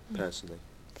agent. Personally.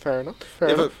 Fair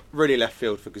enough. Really left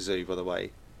field for Gazoo, by the way,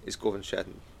 is Gorvin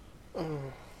Shedden.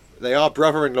 They are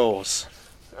brother-in-laws.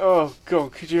 Oh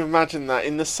God, could you imagine that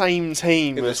in the same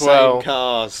team In as the well? same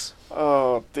cars.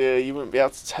 Oh dear, you wouldn't be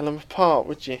able to tell them apart,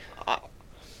 would you?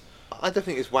 I don't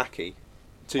think it's wacky.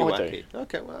 Too I wacky. do.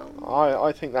 Okay, well.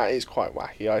 I think that is quite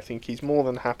wacky. I think he's more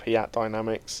than happy at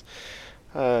Dynamics,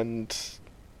 and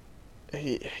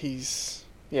he's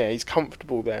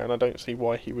comfortable there, and I don't see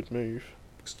why he would move.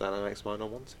 Because Dynamics might not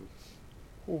want him.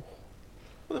 Ooh.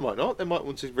 Well, they might not. They might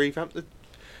want to revamp the.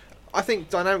 I think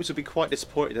Dynamics would be quite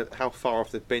disappointed at how far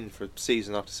off they've been for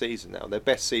season after season now. Their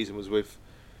best season was with.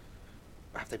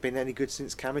 Have they been any good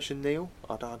since Camish and Neil?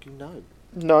 I'd argue no.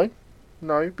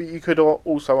 No, but you could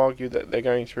also argue that they're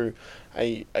going through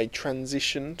a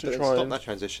transition to But try stop and that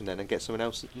transition then and get someone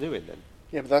else new in then.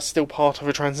 Yeah, but that's still part of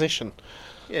a transition.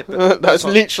 Yeah, but That's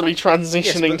not- literally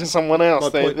transitioning Yes, but to someone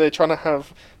else. my point- They're trying to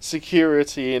have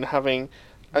security in having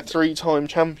a 3-time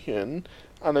champion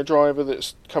and a driver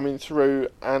that's coming through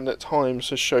and at times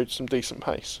has showed some decent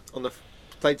pace. on the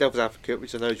play devil's advocate,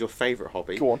 which I know is your favourite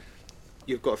hobby. Go on.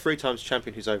 You've got a 3 times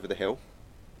champion who's over the hill,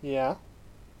 Yeah.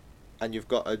 and you've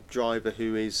got a driver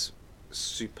who is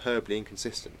superbly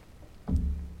inconsistent.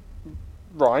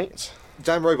 Right.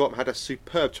 Dan Rowbottom had a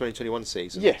superb 2021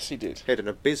 season. Yes, he did. He had an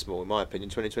abysmal, in my opinion,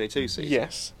 2022 season.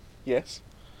 Yes. Yes.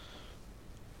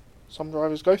 Some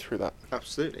drivers go through that.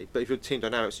 Absolutely. But if you're Team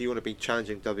Dynamics, you want to be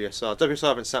challenging WSR. WSR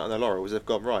haven't sat on their laurels. They've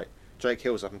gone, right, Jake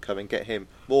Hill's up and coming, get him.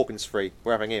 Morgan's free,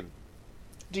 we're having him.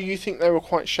 Do you think they were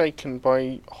quite shaken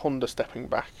by Honda stepping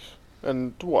back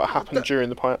and what happened during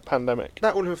the pandemic?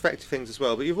 That would have affected things as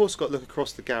well, but you've also got to look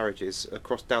across the garages,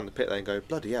 across down the pit lane and go,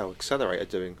 bloody hell, Accelerator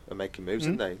doing and making moves,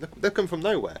 haven't they? They've come from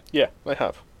nowhere. Yeah, they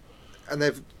have. And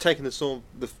they've taken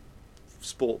the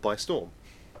sport by storm.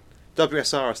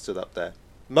 WSR are still up there.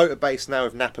 Motorbase now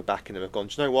with Napa backing them have gone,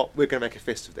 do you know what, we're going to make a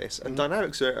fist of this. And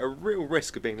Dynamics are at a real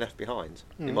risk of being left behind,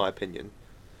 in my opinion.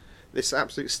 This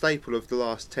absolute staple of the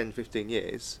last 10, 15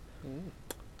 years,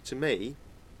 to me,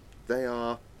 they're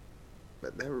at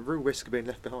a real risk of being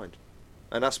left behind.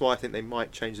 And that's why I think they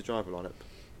might change the driver lineup.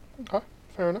 Okay,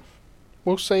 fair enough.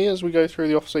 We'll see as we go through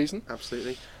the off-season.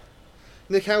 Absolutely.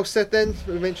 Nick Halstead then,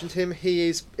 we mentioned him, he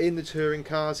is in the touring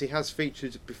cars, he has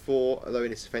featured before, although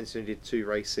in his defence he only did 2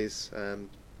 races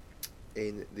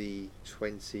in the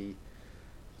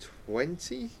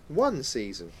 2021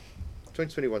 season.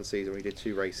 2021 season where he did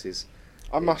 2 races.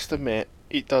 I must admit,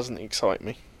 it doesn't excite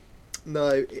me. No,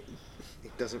 it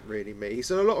doesn't really me. He's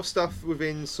done a lot of stuff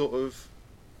within sort of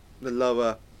the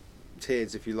lower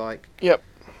tiers, if you like. Yep.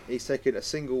 He's taken a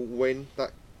single win.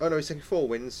 He's taken 4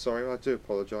 wins. Sorry, I do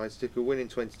apologise. Took a win in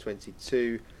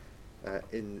 2022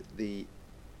 in the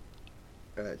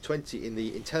in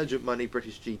the Intelligent Money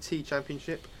British GT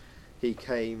Championship. He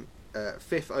came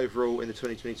 5th overall in the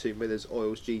 2022 Millers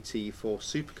Oils GT4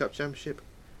 Super Cup Championship.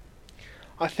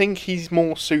 I think he's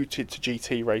more suited to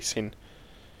GT racing.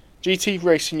 GT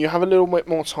racing, you have a little bit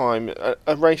more time.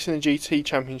 A race in the GT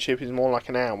Championship is more like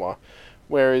an hour,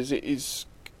 whereas it is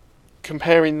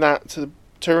comparing that to the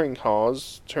touring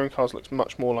cars looks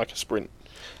much more like a sprint,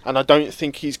 and I don't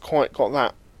think he's quite got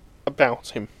that about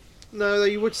him. No, though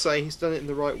you would say he's done it in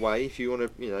the right way. If you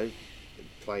want to,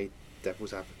 play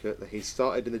devil's advocate, that he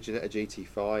started in the Ginetta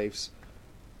GT5s,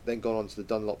 then gone on to the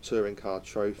Dunlop Touring Car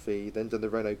Trophy, then done the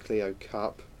Renault Clio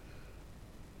Cup,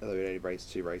 although he only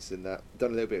raced 2 races in that.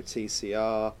 Done a little bit of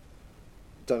TCR,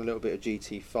 done a little bit of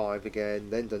GT5 again,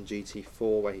 then done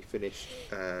GT4 where he finished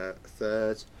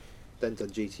 3rd, then done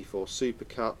GT4 Super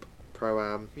Cup,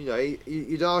 Pro-Am.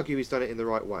 You'd argue he's done it in the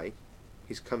right way.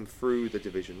 He's come through the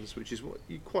divisions, which is what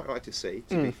you quite like to see,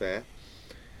 to be fair.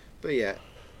 But yeah,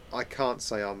 I can't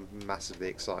say I'm massively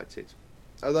excited.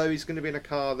 Although he's going to be in a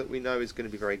car that we know is going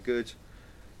to be very good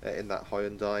in that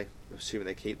Hyundai, assuming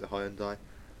they keep the Hyundai.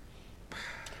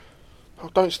 Oh,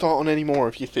 don't start on any more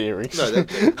of your theories. No,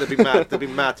 they'd be mad. They'd be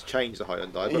mad to change the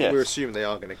Hyundai, but Yes. we're assuming they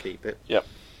are going to keep it. Yep.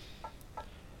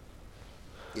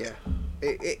 Yeah,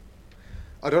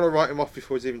 I don't want to write him off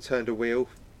before he's even turned a wheel.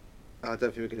 I don't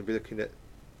think we're going to be looking at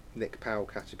Nick Powell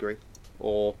category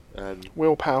or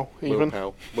Will Powell, even.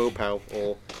 Will Powell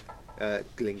or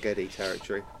Glyn Geddy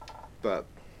territory. But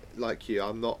like you,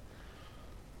 I'm not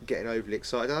getting overly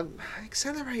excited.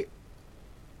 Accelerate.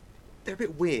 They're a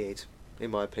bit weird,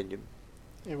 in my opinion,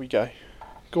 Here we go.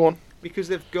 Go on. because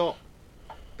they've got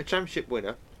a championship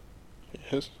winner,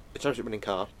 Yes. a championship winning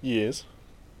car, Years.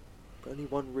 but only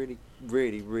one really,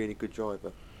 really, really good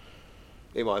driver,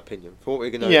 in my opinion. From what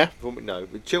we can know, Yeah. from what we know,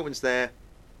 with Chilton's there,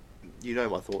 you know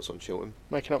my thoughts on Chilton.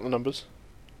 Making up the numbers.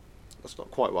 That's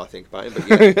not quite what I think about him,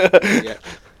 but yeah. Yeah.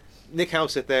 Nick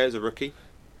Halstead there is a rookie.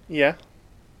 Yeah.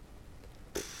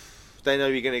 They know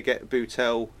you're going to get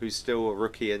Boutel, who's still a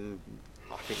rookie, and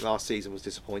I think last season was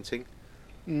disappointing.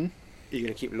 You're going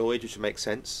to keep Lloyd, which would make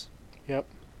sense. Yep.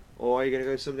 Or are you going to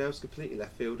go somebody else completely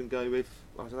left field and go with,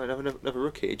 I don't know, another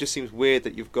rookie? It just seems weird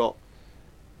that you've got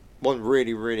one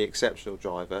really, really exceptional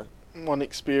driver. One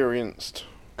experienced,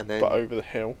 And then, but over the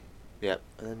hill. yeah,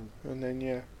 and And then,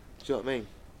 yeah. do you know what I mean?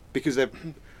 Because are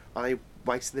they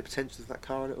wasting the potential of that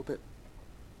car a little bit?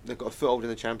 They've got a foothold in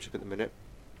the championship at the minute.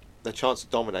 Their chance to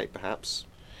dominate, perhaps.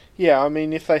 Yeah, I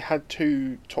mean, if they had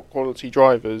 2 top quality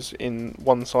drivers in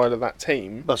one side of that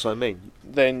team, That's what I mean.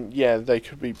 then yeah, they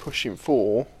could be pushing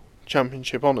for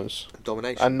championship honours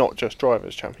Domination. and not just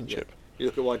drivers' championship. You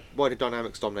look at why did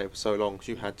Dynamics dominate for so long? Because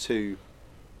you had 2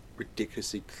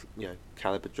 ridiculously,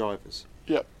 caliber drivers.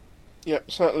 Yep.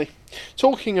 Yep, certainly.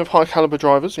 Talking of high caliber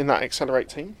drivers in that Accelerate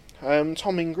team,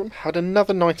 Tom Ingram had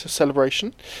another night of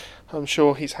celebration. I'm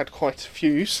sure he's had quite a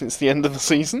few since the end of the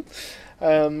season.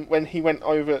 When he went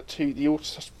over to the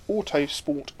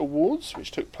Autosport Awards,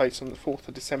 which took place on the 4th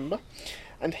of December,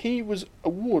 and he was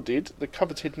awarded the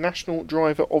coveted National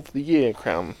Driver of the Year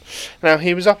crown. Now,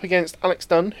 he was up against Alex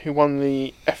Dunn, who won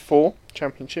the F4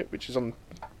 Championship, which is on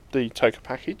the TOCA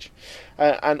package,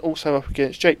 and also up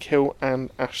against Jake Hill and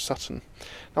Ash Sutton.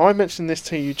 Now, I mentioned this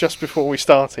to you just before we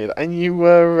started, and you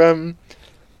were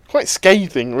quite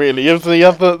scathing, really, of the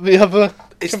other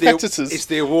competitors. It's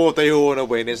the award they all want to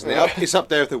win, isn't it? It's up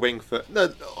there with the Wingfoot.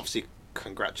 No, obviously,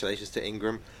 congratulations to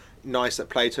Ingram. Nice that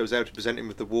Plato was able to present him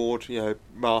with the award.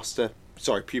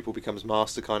 Pupil becomes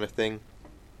master kind of thing.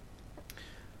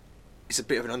 It's a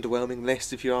bit of an underwhelming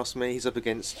list, if you ask me. He's up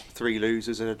against 3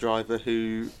 losers and a driver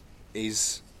who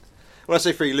is... When I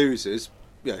say 3 losers,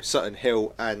 Sutton,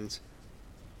 Hill and...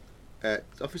 I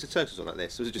think the totals on that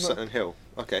list. Was it just Sutton and Hill?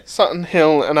 Okay. Sutton,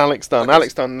 Hill and Alex Dunn. Okay.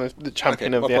 Alex Dunn, the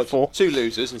champion of the F4. 2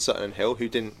 losers in Sutton and Hill who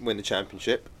didn't win the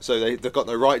championship. So they've got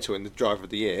no right to win the driver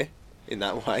of the year in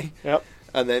that way. Yep.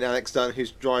 And then Alex Dunn, who's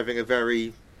driving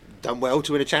done well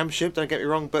to win a championship, don't get me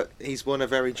wrong, but he's won a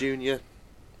very junior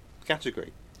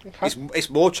category. Okay. It's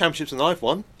more championships than I've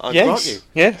won, I grant you.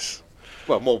 Yes.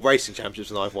 Well, more racing championships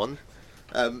than I've won,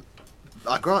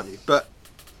 I grant you. But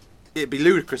it'd be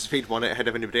ludicrous if he'd won it ahead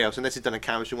of anybody else, unless he'd done a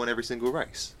championship and won every single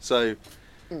race. So,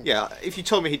 yeah, if you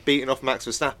told me he'd beaten off Max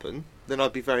Verstappen, then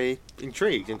I'd be very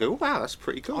intrigued and go, wow, that's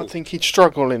pretty cool. I think he'd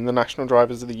struggle in the National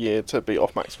Drivers of the Year to beat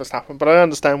off Max Verstappen, but I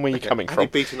understand where you're coming from.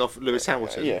 He'd beaten off Lewis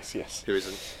Hamilton. Yes. Who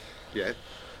isn't. Yeah.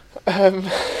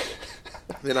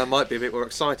 Then I might be a bit more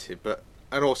excited,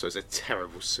 and also it's a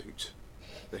terrible suit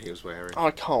that he was wearing.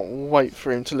 I can't wait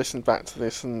for him to listen back to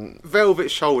this. And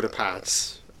velvet shoulder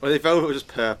pads. Are they velvet or just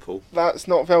purple? That's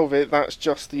not velvet, that's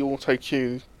just the auto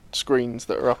cue screens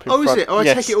that are up in front. Oh, is it? Oh, I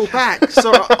take it all back.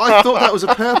 Sorry, I thought that was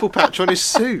a purple patch on his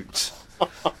suit.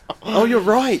 Oh, you're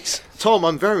right. Tom,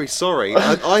 I'm very sorry.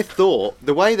 I thought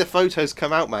the way the photos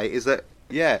come out, mate, is that,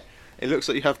 it looks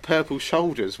like you have purple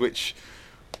shoulders, which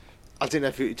I didn't know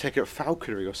if you take it at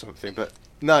falconry or something, but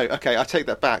no, okay, I take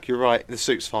that back. You're right. The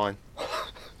suit's fine. Do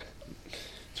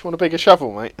you want a bigger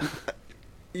shovel, mate?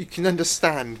 You can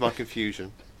understand my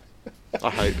confusion. I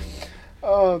hope.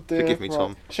 Oh dear. Forgive me,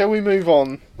 Tom. Shall we move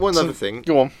on? One other thing.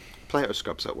 Go on. Plato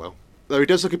scrubs that well. Though he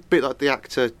does look a bit like the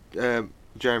actor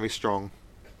Jeremy Strong.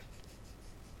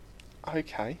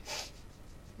 Okay.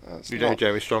 You know who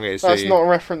Jeremy Strong is? That's not a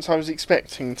reference I was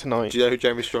expecting tonight. Do you know who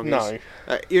Jeremy Strong is?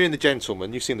 No. You're in The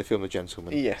Gentleman. You've seen the film The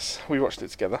Gentleman. Yes, we watched it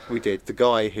together. We did. The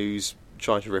guy who's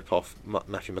trying to rip off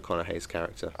Matthew McConaughey's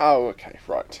character. Oh, okay.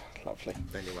 Right. Lovely.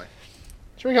 Anyway.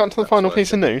 Shall we get on to the final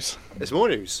piece of news? There's more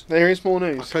news. There is more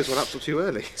news. I suppose one up till too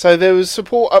early. So there was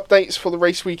support updates for the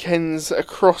race weekends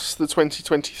across the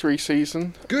 2023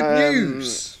 season. Good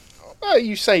news! Well,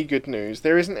 you say good news.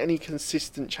 There isn't any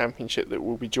consistent championship that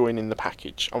will be joining the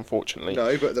package, unfortunately.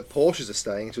 No, but the Porsches are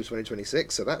staying until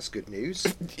 2026, so that's good news.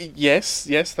 Yes,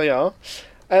 they are.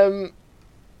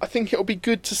 I think it'll be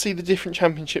good to see the different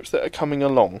championships that are coming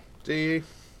along. Do you?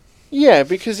 Yeah,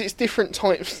 because it's different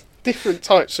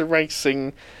types of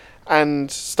racing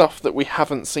and stuff that we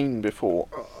haven't seen before,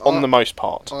 on the most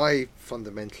part. I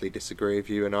fundamentally disagree with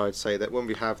you, and I would say that when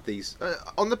we have these,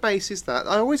 on the basis that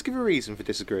I always give a reason for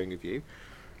disagreeing with you.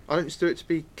 I don't just do it to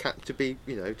be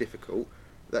difficult.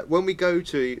 That when we go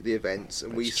to the events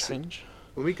and we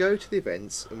go to the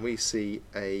events and we see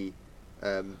a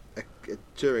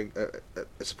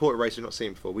supported race we've not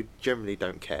seen before, we generally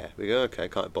don't care. We go, okay,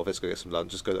 can't bother, let's go get some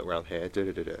lunch, just go look around here,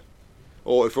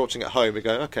 Or if we're watching at home, we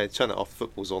go, okay, turn it off,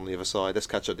 football's on the other side, let's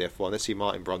catch up the F1, let's see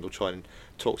Martin Brundle try and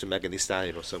talk to Megan Thee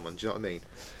Stallion or someone, do you know what I mean?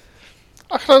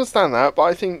 I can understand that, but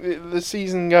I think the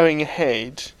season going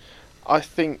ahead, I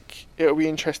think it'll be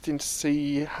interesting to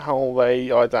see how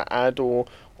they either add or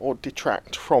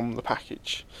detract from the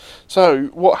package. So,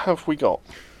 what have we got?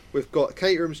 We've got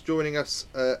Caterham's joining us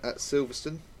at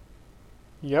Silverstone.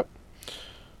 Yep.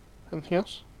 Anything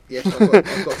else? Yes, I've got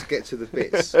to get to the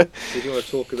bits. So if you want to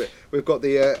talk a bit, we've got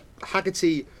the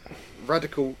Haggerty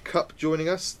Radical Cup joining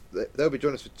us. They'll be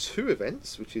joining us for 2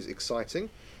 events, which is exciting.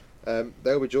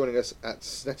 They'll be joining us at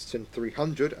Snetterton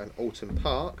 300 and Alton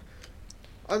Park.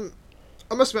 I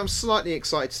must admit, I'm slightly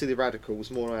excited to see the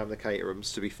Radicals more than I am the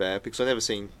Caterhams, to be fair, because I've never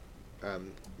seen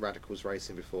Radicals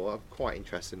racing before. I'm quite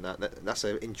interested in that. That's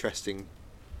an interesting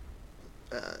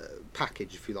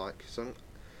package, if you like. So.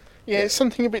 Yeah, it's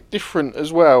something a bit different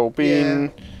as well,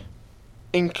 being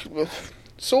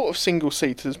sort of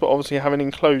single-seaters, but obviously having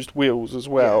enclosed wheels as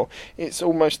well. Yeah. It's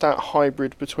almost that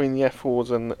hybrid between the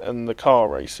F4s and the car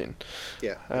racing.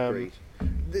 Yeah, agreed.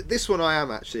 This one I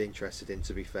am actually interested in,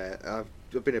 to be fair.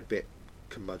 I've been a bit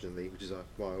curmudgeonly, which is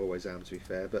why I always am, to be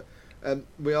fair. But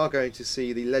we are going to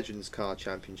see the Legends Car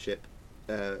Championship,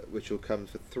 which will come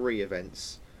for 3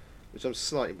 events, which I'm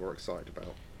slightly more excited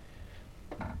about.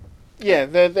 Yeah,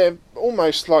 they're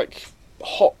almost like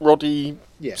hot roddy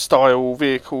style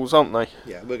vehicles, aren't they?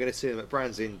 Yeah, we're going to see them at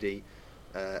Brands Indy,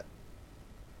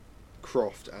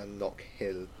 Croft and Knock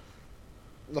Hill.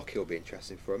 Knock Hill will be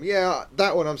interesting for them. Yeah,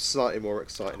 that one I'm slightly more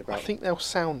excited about. I think they'll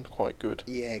sound quite good.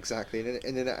 Yeah, exactly. And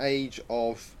in an age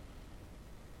of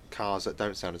cars that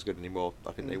don't sound as good anymore,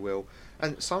 I think they will.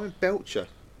 And Simon Belcher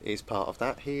is part of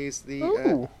that. He is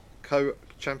the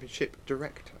co-championship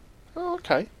director. Oh,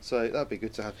 okay. So that'd be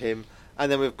good to have him.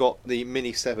 And then we've got the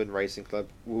Mini 7 Racing Club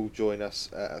will join us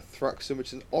at Thruxton, which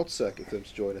is an odd circuit for them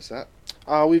to join us at.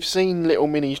 We've seen little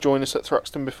minis join us at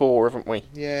Thruxton before, haven't we?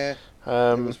 Yeah.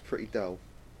 It was pretty dull.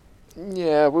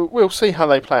 Yeah, we'll see how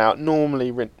they play out.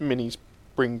 Normally, minis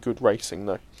bring good racing,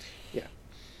 though. Yeah.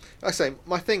 Like I say,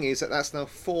 my thing is that that's now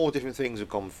 4 different things have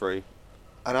gone through,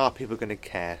 and are people going to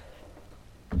care?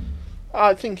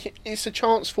 I think it's a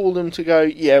chance for them to go,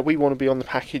 yeah, we want to be on the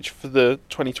package for the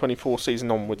 2024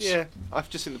 season onwards. Yeah, I've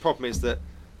just think the problem is that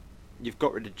you've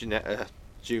got rid of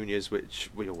juniors, which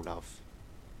we all love.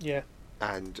 Yeah.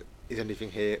 And is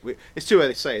anything here? It's too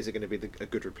early to say, is it going to be a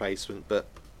good replacement, but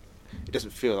it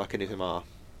doesn't feel like any of them are.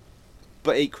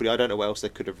 But equally, I don't know what else they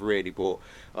could have really bought.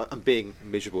 I'm being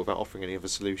miserable without offering any other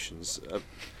solutions.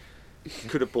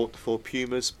 Could have bought the 4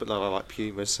 Pumas, but no, I like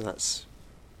Pumas, so that's...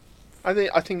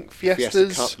 I think Fiestas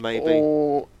Fiesta Cup, maybe.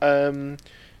 Or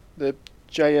the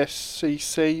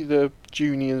JSCC, the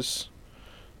juniors,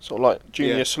 sort of like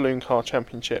Junior Saloon Car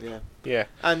Championship. Yeah.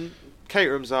 And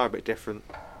Caterhams are a bit different.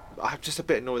 I'm just a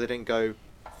bit annoyed they didn't go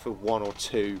for 1 or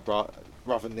 2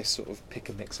 rather than this sort of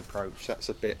pick-and-mix approach. That's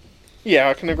a bit... Yeah,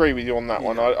 I can agree with you on that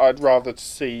one. I'd rather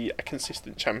see a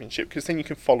consistent championship, because then you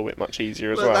can follow it much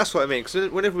easier as well. That's what I mean,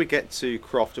 because whenever we get to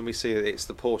Croft and we see that it's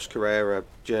the Porsche Carrera,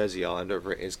 Jersey Island,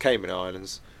 whatever it is, Cayman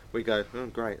Islands, we go, oh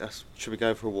great, should we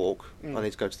go for a walk? I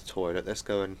need to go to the toilet, let's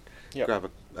go and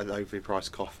grab an overly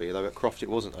priced coffee. Although at Croft it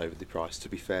wasn't overly priced, to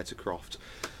be fair to Croft.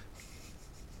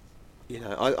 You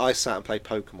know, I sat and played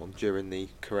Pokemon during the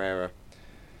Carrera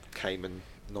Cayman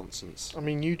nonsense. I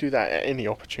mean, you do that at any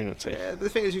opportunity. Yeah, the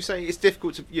thing is, you say it's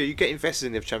difficult to you get invested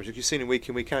in the championship. You've seen it week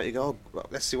in, week out. You go, oh,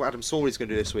 let's see what Adam Sawley's going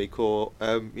to do this week, or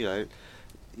you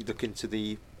look into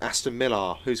the Aston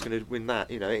Millar, who's going to win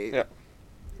that.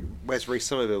 Where's Reece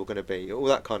Somerville going to be? All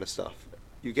that kind of stuff.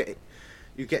 You get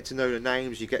to know the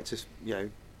names. You get to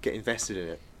get invested in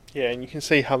it. Yeah, and you can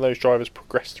see how those drivers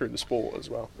progress through the sport as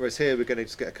well. Whereas here, we're going to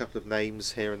just get a couple of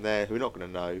names here and there who we're not going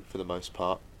to know for the most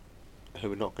part, who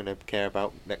we're not going to care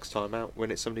about next time out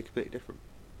when it's somebody completely different.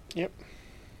 Yep,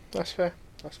 that's fair.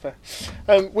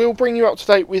 We'll bring you up to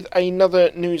date with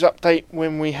another news update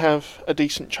when we have a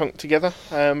decent chunk together.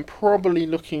 Probably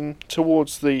looking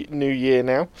towards the new year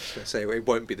now. I was going to say, it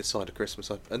won't be the side of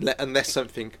Christmas unless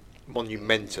something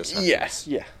monumentous happens. Yes,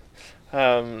 yeah.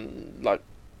 Like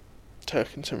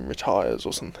Turkington retires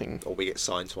or something. Or we get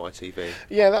signed to ITV.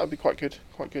 Yeah, that would be quite good.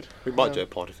 We might do a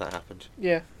pod if that happened.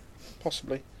 Yeah,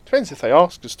 possibly. Depends if they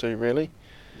ask us to, really.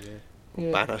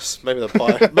 Yeah. Ban us. Maybe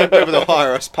they'll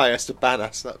hire us, pay us to ban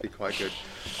us. That'd be quite good.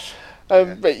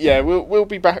 But yeah, we'll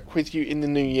be back with you in the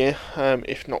new year,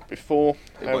 if not before.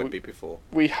 It won't be before.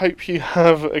 We hope you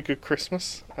have a good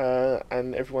Christmas,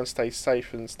 and everyone stays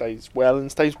safe and stays well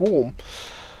and stays warm.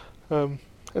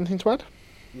 Anything to add?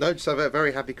 No, just have a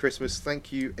very happy Christmas.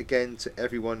 Thank you again to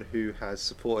everyone who has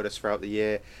supported us throughout the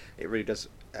year. It really does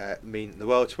mean the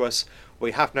world to us.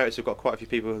 We have noticed we've got quite a few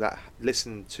people that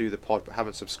listen to the pod but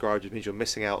haven't subscribed, which means you're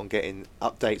missing out on getting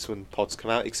updates when pods come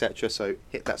out, etc. So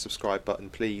hit that subscribe button,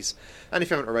 please. And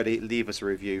if you haven't already, leave us a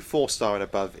review. 4-star and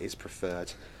above is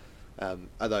preferred.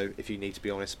 Although, if you need to be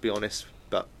honest.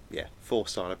 But yeah,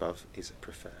 4-star and above is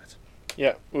preferred.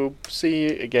 Yeah, we'll see you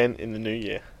again in the new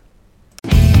year.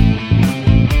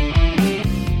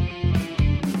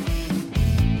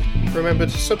 Remember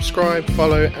to subscribe,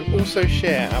 follow and also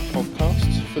share our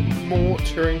podcasts for more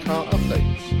touring car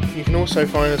updates. You can also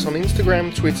find us on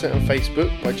Instagram, Twitter and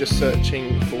Facebook by just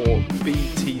searching for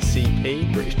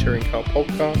BTCP, British Touring Car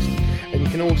Podcast, and you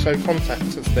can also contact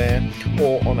us there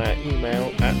or on our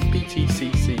email at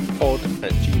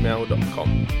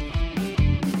btccpod@gmail.com.